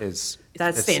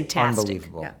That's it's fantastic.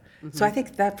 unbelievable. Yeah. So I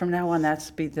think that from now on,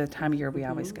 that's be the time of year we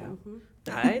always go.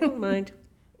 I don't mind.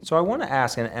 So I want to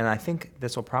ask, and I think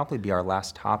this will probably be our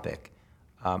last topic.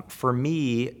 For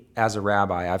me, as a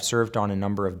rabbi, I've served on a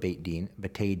number of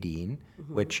B'tei Din,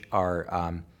 which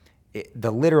are,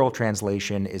 the literal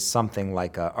translation is something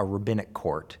like a rabbinic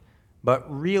court. But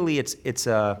really, it's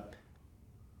a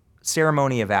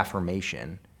ceremony of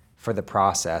affirmation for the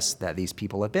process that these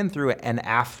people have been through. And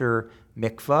after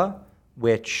mikvah,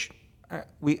 which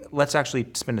let's actually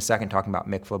spend a second talking about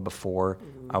mikvah before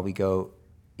we go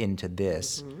into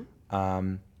this.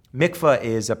 Mikvah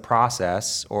is a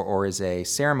process or is a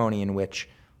ceremony in which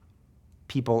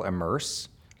people immerse,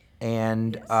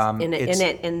 and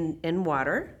in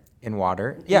water. In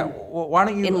water. Yeah. Well, why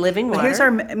don't you? In living water. Here's our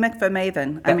mikvah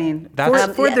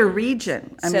maven. For the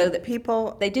region.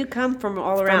 People. They do come from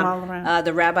all around.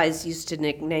 The rabbis used to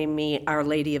nickname me Our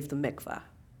Lady of the Mikvah.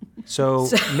 So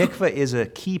mikvah is a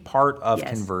key part of Yes.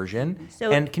 conversion.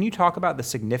 So- and can you talk about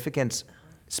the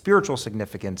spiritual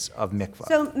significance of mikvah?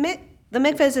 So the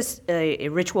mikvah is a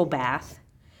ritual bath.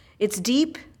 It's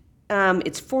deep.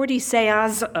 It's 40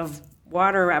 seahs of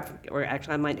water, or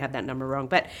actually I might have that number wrong,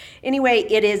 but anyway,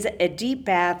 it is a deep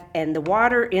bath, and the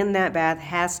water in that bath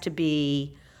has to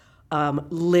be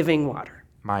living water.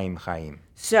 Ma'im Chaim.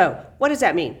 So what does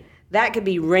that mean? That could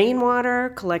be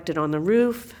rainwater collected on the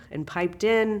roof and piped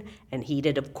in and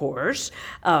heated, of course.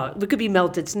 It could be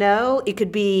melted snow. It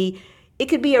could be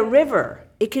a river.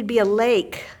 It could be a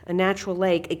lake, a natural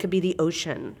lake. It could be the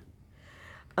ocean.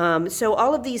 So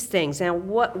all of these things. Now,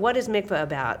 what is mikveh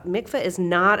about? Mikveh is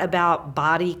not about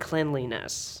body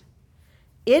cleanliness.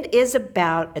 It is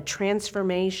about a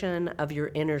transformation of your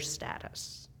inner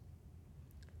status,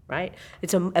 right?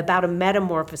 It's about a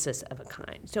metamorphosis of a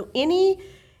kind. So any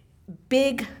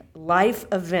big life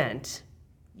event,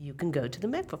 you can go to the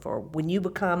mikveh for. When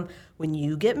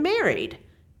you get married,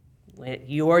 when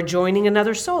you are joining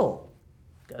another soul,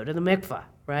 go to the mikveh,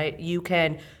 right? You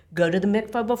can go to the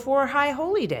mikveh before high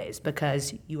holy days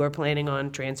because you are planning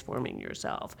on transforming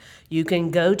yourself. You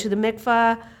can go to the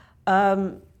mikveh.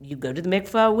 You go to the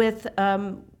mikveh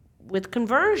with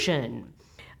conversion.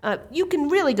 You can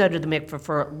really go to the mikveh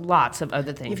for lots of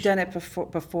other things. You've done it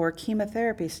before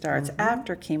chemotherapy starts,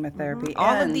 after chemotherapy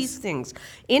All ends, of these things.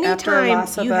 after Anytime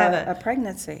loss of you have a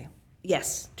pregnancy.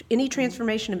 Yes, any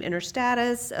transformation of inner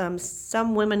status.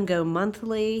 Some women go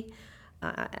monthly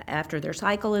after their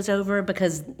cycle is over,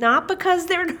 not because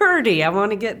they're dirty. I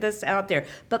want to get this out there,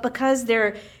 but because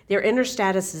their inner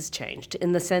status has changed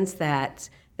in the sense that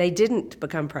they didn't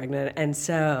become pregnant, and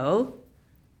so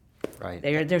Right.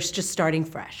 they're just starting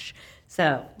fresh.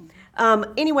 So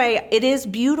anyway, it is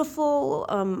beautiful.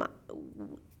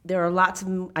 There are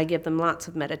I give them lots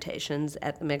of meditations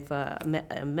at the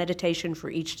mikveh, a meditation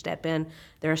for each step in.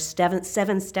 There are seven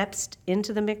steps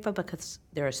into the mikveh because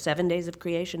there are 7 days of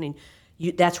creation, and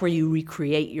that's where you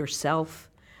recreate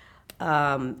yourself.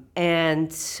 I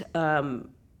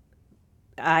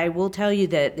will tell you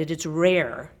that it's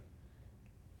rare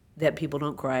that people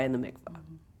don't cry in the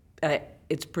mikveh.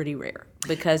 It's pretty rare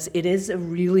because it is a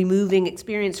really moving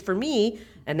experience for me,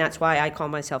 and that's why I call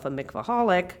myself a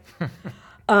mikvaholic.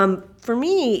 For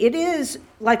me, it is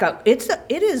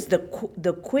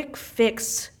the quick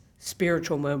fix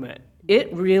spiritual moment.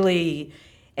 It really,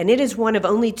 and it is one of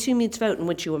only 2 mitzvot in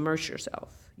which you immerse yourself.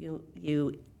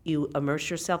 You immerse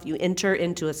yourself. You enter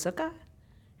into a sukkah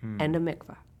and a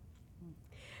mikvah.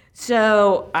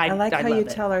 So I like how love you it.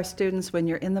 tell our students when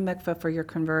you're in the mikveh for your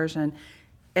conversion,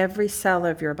 every cell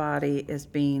of your body is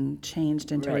being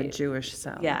changed into a Right. Jewish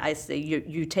cell. Yeah, I say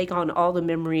you take on all the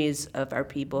memories of our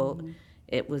people.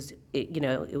 It's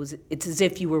as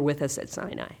if you were with us at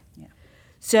Sinai. Yeah.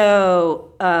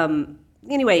 So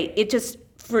anyway,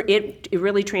 it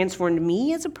really transformed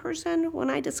me as a person when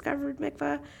I discovered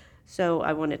mikveh. So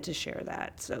I wanted to share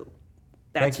that. So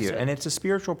that's Thank you. it. And it's a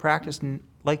spiritual practice,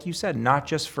 like you said, not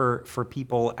just for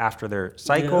people after their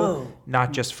cycle, No.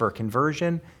 not just for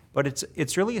conversion, but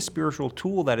it's really a spiritual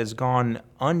tool that has gone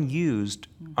unused,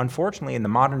 unfortunately, in the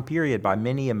modern period by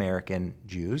many American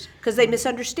Jews. Because they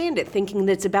misunderstand it, thinking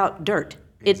that it's about dirt.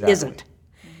 Exactly. It isn't.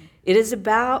 It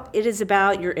is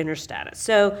about your inner status.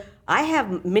 So I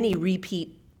have many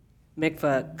repeat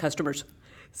mikveh customers.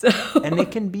 So And it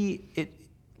can be,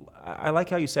 I like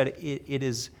how you said it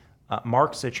is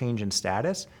marks a change in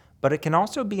status, but it can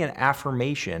also be an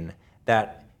affirmation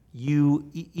that you,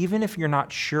 even if you're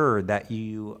not sure that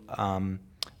you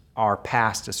are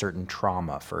past a certain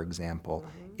trauma, for example,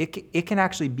 it can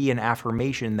actually be an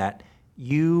affirmation that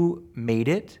you made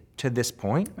it to this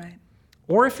point. Right.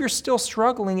 Or if you're still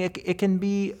struggling, it can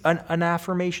be an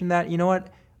affirmation that, you know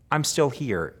what, I'm still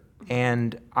here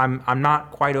and I'm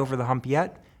not quite over the hump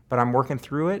yet, but I'm working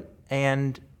through it.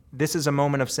 And this is a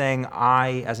moment of saying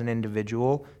I, as an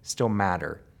individual, still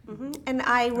matter. And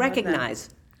I recognize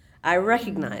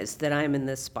that I'm in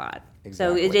this spot.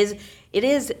 Exactly. So it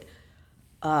is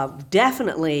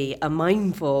definitely a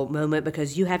mindful moment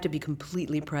because you have to be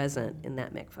completely present in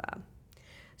that mikvah.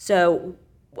 So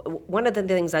one of the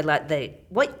things I like,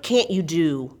 what can't you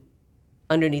do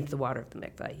underneath the water of the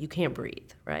mikvah? You can't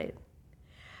breathe, right?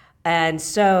 And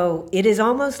so it is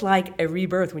almost like a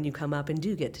rebirth when you come up and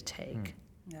do get to take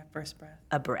Yeah, first breath.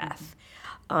 a breath.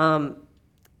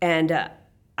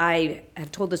 I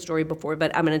have told this story before,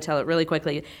 but I'm going to tell it really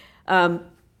quickly.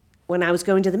 When I was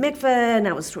going to the mikveh and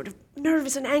I was sort of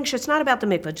nervous and anxious, not about the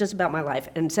mikveh, just about my life.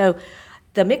 And so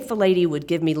the mikveh lady would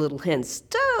give me little hints.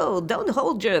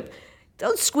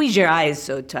 Don't squeeze your eyes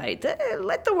so tight.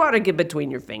 Let the water get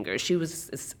between your fingers. She was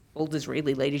this old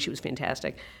Israeli lady. She was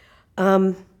fantastic.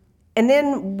 And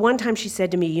then one time she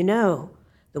said to me,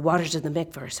 the waters of the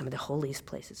mikveh are some of the holiest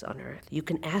places on earth. You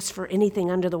can ask for anything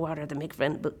under the water of the mikveh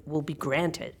and will be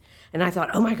granted. And I thought,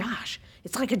 oh my gosh,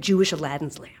 it's like a Jewish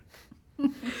Aladdin's lamp.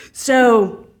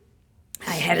 So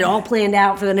I had it all planned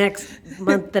out for the next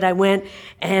month that I went,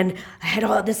 and I had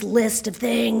all this list of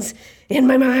things in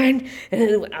my mind.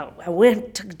 And I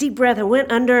went, took a deep breath, I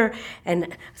went under,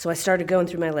 and so I started going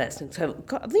through my list. And so,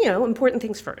 important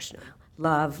things first: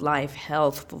 love, life,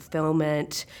 health,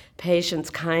 fulfillment, patience,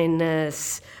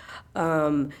 kindness,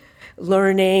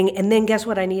 learning, and then guess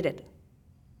what I needed?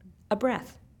 A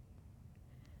breath.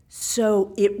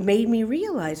 So it made me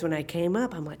realize when I came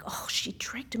up, I'm like, oh, she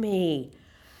tricked me.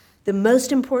 The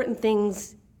most important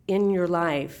things in your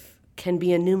life can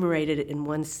be enumerated in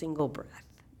one single breath.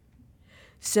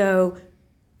 So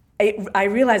I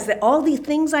realized that all the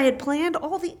things I had planned,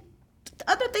 all the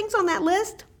other things on that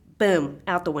list, boom,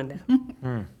 out the window.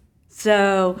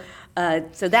 So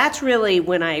that's really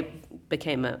when I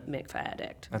became a mikvah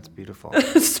addict. That's beautiful.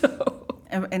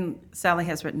 And Sally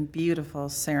has written beautiful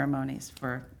ceremonies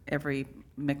for every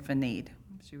mikvah need.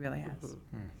 She really has.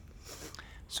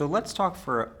 So let's talk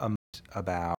for a minute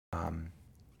about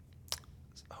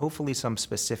hopefully some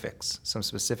specific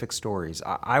stories.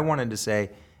 I wanted to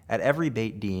say at every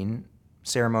Beit Din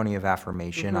ceremony of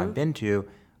affirmation I've been to,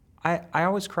 I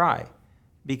always cry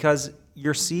because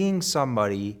you're seeing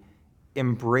somebody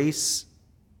embrace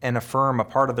and affirm a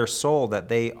part of their soul that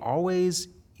they always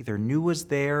either knew was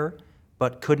there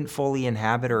but couldn't fully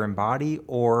inhabit or embody,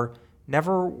 or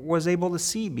never was able to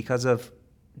see because of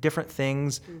different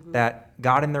things that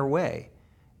got in their way.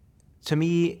 To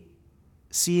me,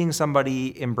 seeing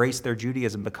somebody embrace their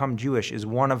Judaism, become Jewish, is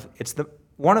one of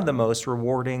the most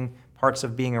rewarding parts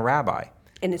of being a rabbi.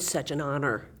 And it's such an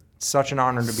honor. Such an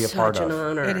honor to be a part of. Such an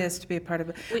honor. It is to be a part of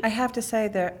it. I have to say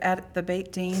that at the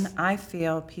Beit Din, I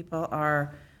feel people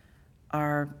are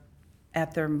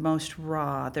at their most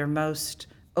raw, their most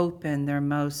open, their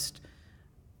most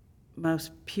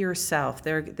pure self.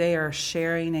 They are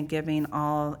sharing and giving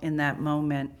all in that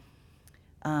moment.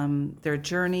 Their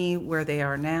journey, where they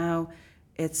are now,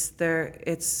 it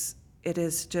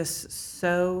is just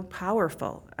so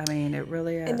powerful. I mean, it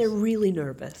really is. And they're really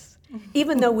nervous.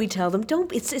 Even though we tell them,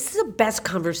 it's the best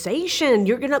conversation.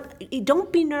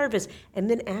 Don't be nervous. And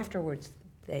then afterwards,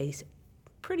 they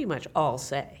pretty much all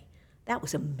say, that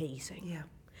was amazing. Yeah.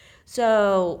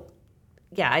 So,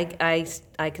 yeah,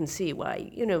 I can see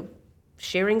why,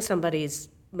 sharing somebody's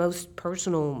most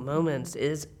personal moments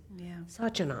is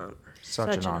such an honor.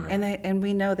 Such an honor. And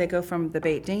we know they go from the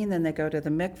Beit Din, then they go to the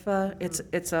mikveh.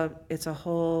 It's a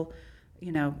whole,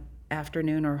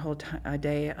 afternoon or a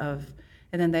day of,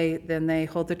 and then they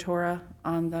hold the Torah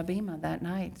on the bima that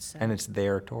night. So And it's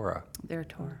their Torah. their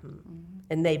Torah.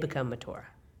 And they become a Torah.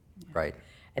 Right.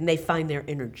 And they find their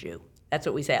inner Jew. That's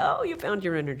what we say, oh, you found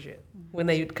your inner Jew, when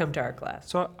they come to our class.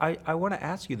 So I want to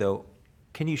ask you, though,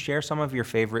 can you share some of your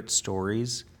favorite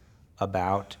stories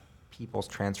about people's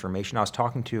transformation? I was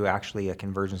talking to actually a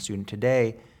conversion student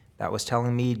today that was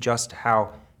telling me just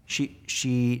how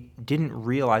she didn't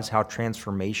realize how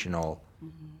transformational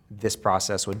this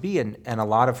process would be. And a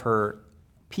lot of her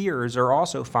peers are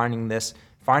also finding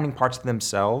parts of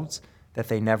themselves that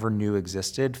they never knew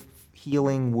existed,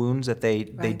 healing wounds that they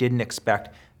didn't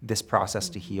expect this process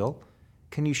to heal.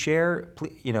 Can you share,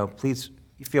 please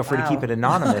feel free to keep it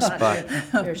anonymous, but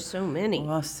There's so many.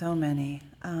 Well, so many.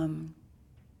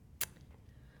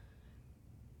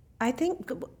 I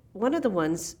think one of the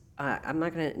ones, I'm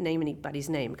not going to name anybody's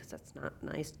name because that's not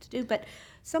nice to do, but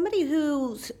somebody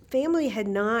whose family had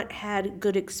not had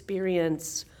good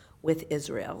experience with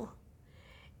Israel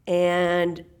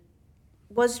and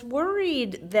was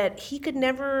worried that he could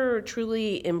never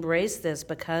truly embrace this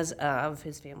because of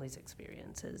his family's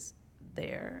experiences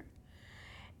there.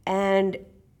 And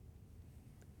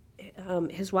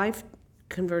his wife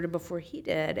converted before he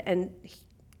did, and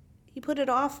he put it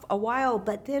off a while,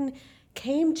 but then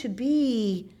came to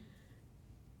be,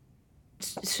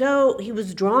 so he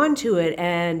was drawn to it,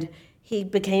 and he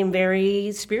became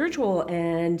very spiritual,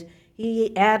 and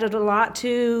he added a lot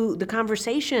to the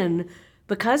conversation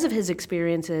because of his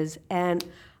experiences. And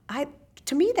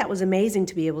to me, that was amazing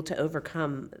to be able to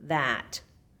overcome that.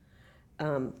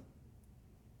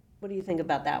 What do you think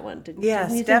about that one? Yes,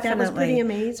 Didn't you think definitely. that was pretty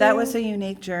amazing? That was a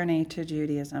unique journey to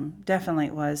Judaism. Definitely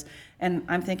it was. And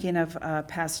I'm thinking of a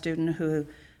past student who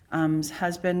his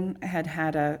husband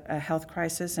had a health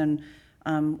crisis and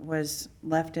was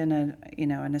left in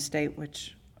an estate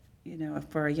which,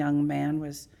 for a young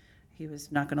man he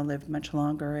was not going to live much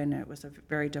longer, and it was a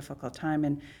very difficult time.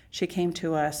 And she came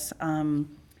to us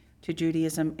to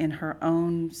Judaism in her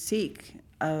own seek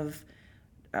of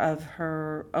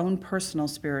her own personal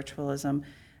spiritualism,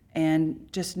 and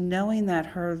just knowing that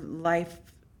her life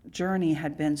journey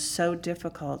had been so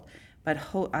difficult, but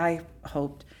I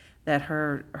hoped that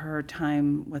her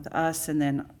time with us and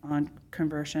then on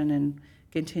conversion and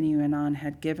continuing on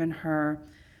had given her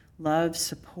love,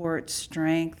 support,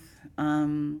 strength,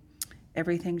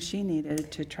 everything she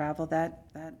needed to travel that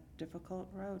difficult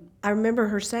road. I remember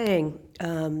her saying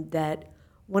that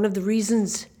one of the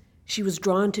reasons she was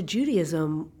drawn to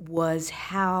Judaism was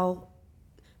how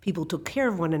people took care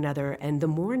of one another and the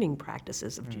mourning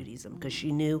practices of Judaism, because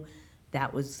she knew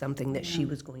that was something that she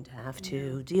was going to have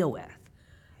to deal with.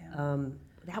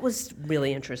 That was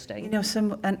really interesting. You know,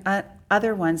 some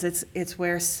other ones, it's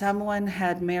where someone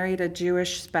had married a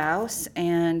Jewish spouse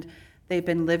and they've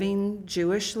been living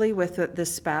Jewishly with the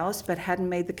spouse but hadn't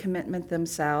made the commitment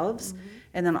themselves. Mm-hmm.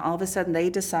 And then all of a sudden they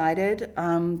decided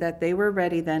that they were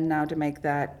ready then now to make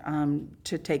that,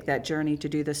 to take that journey, to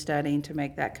do the studying, to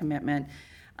make that commitment.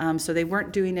 So they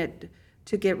weren't doing it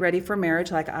to get ready for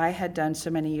marriage like I had done so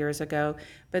many years ago,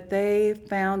 but they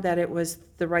found that it was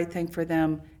the right thing for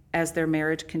them as their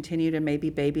marriage continued and maybe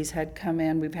babies had come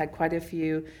in. We've had quite a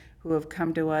few who have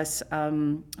come to us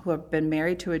who have been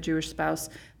married to a Jewish spouse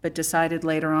but decided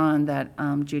later on that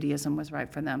Judaism was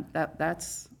right for them.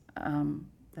 That's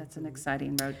an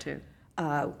exciting road too.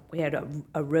 We had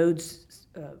a Rhodes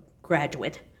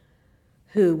graduate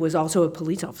who was also a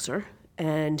police officer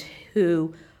and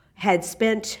who had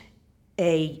spent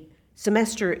a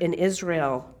semester in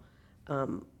Israel,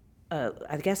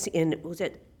 I guess it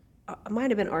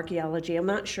might have been archaeology, I'm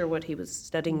not sure what he was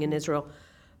studying in Israel,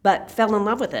 but fell in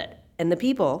love with it and the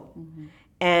people,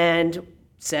 and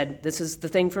said, this is the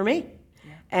thing for me.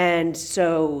 Yeah. And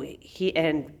so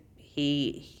he's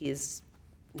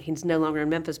no longer in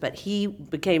Memphis, but he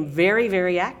became very,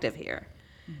 very active here.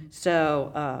 Mm-hmm.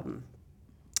 So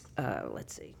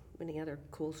let's see, any other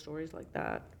cool stories like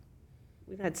that?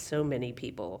 We've had so many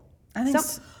people. I think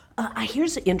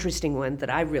here's an interesting one that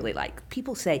I really like.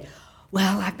 People say,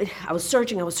 well, I was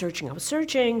searching.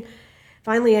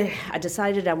 Finally, I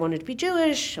decided I wanted to be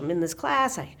Jewish. I'm in this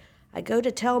class. I go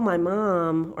to tell my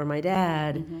mom or my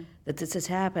dad that this is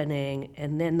happening,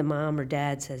 and then the mom or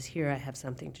dad says, here, I have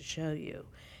something to show you.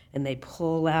 And they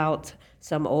pull out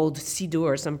some old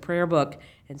siddur, some prayer book,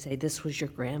 and say, this was your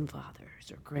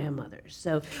grandfather's or grandmother's.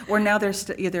 So, or now they're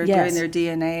doing their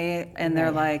DNA, and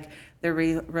they're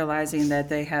realizing that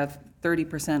they have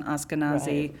 30%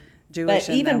 Ashkenazi Jewish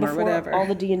but even in them before or whatever. all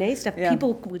the DNA stuff,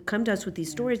 people would come to us with these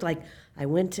stories like, I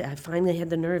finally had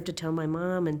the nerve to tell my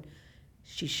mom, and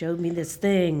she showed me this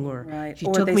thing, or she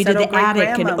took me to the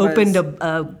attic and opened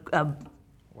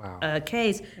a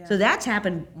case. Yeah. So that's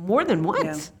happened more than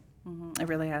once. Yeah. Mm-hmm. It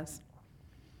really has.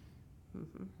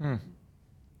 Mm-hmm.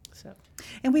 So,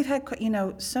 and we've had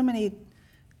so many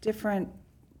different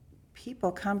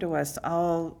people come to us,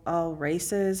 all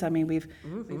races. I mean, we've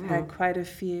had quite a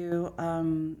few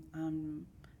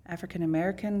African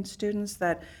American students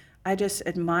that I just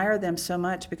admire them so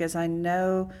much, because I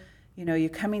know, you're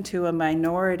coming to a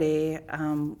minority,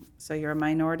 so you're a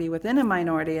minority within a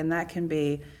minority, and that can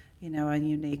be, a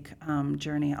unique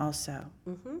journey also.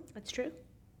 Mm-hmm. That's true.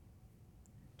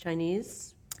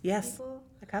 Chinese. Yes, people.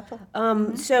 a couple.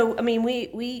 So I mean,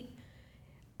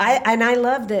 I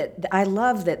love that. I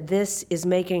love that this is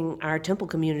making our temple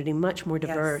community much more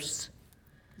diverse.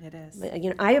 Yes, it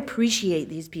is. I appreciate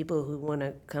these people who want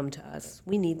to come to us.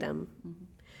 We need them. Mm-hmm.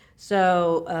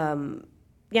 So,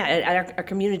 our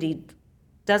community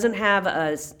doesn't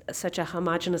have such a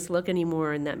homogenous look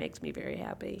anymore, and that makes me very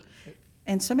happy.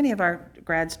 And so many of our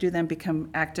grads do then become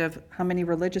active. How many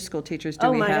religious school teachers do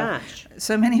we have? Oh my gosh.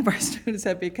 So many of our students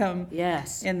have become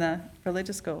yes. in the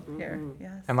religious school here.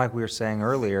 Yes. And like we were saying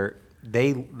earlier,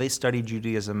 they study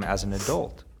Judaism as an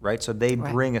adult, right? So they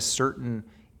bring a certain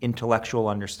intellectual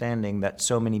understanding that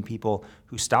so many people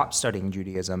who stop studying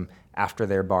Judaism after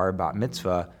their bar bat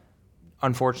mitzvah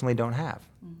unfortunately don't have.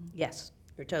 Mm-hmm. Yes,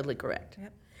 you're totally correct.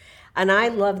 Yep. And I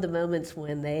love the moments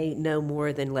when they know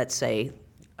more than, let's say,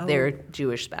 their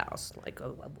Jewish spouse. Like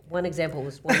one example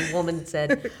was one woman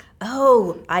said,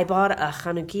 I bought a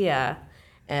Hanukkah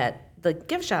at the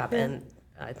gift shop. And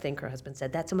I think her husband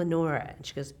said, that's a menorah. And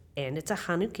she goes, and it's a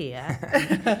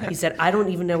Hanukkah. He said, I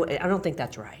don't think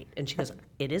that's right. And she goes,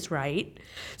 it is right.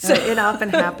 So it often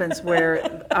happens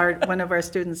where one of our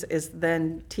students is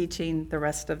then teaching the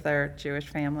rest of their Jewish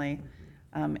family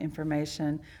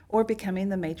information, or becoming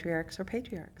the matriarchs or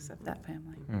patriarchs of that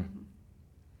family. Mm-hmm.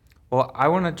 Well, I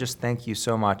want to just thank you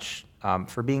so much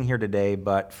for being here today,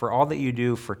 but for all that you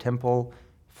do for Temple,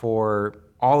 for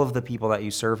all of the people that you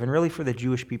serve, and really for the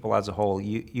Jewish people as a whole.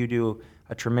 You do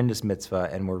a tremendous mitzvah,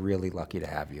 and we're really lucky to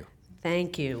have you.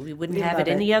 Thank you. We wouldn't have it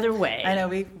any other way. I know,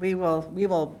 we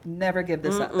will never give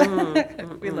this up.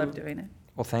 We love doing it.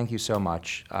 Well, thank you so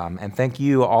much. And thank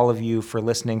you, all of you, for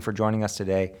listening, for joining us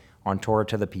today on Torah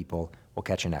to the People. We'll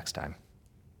catch you next time.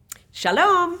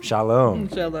 Shalom. Shalom.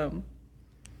 Shalom.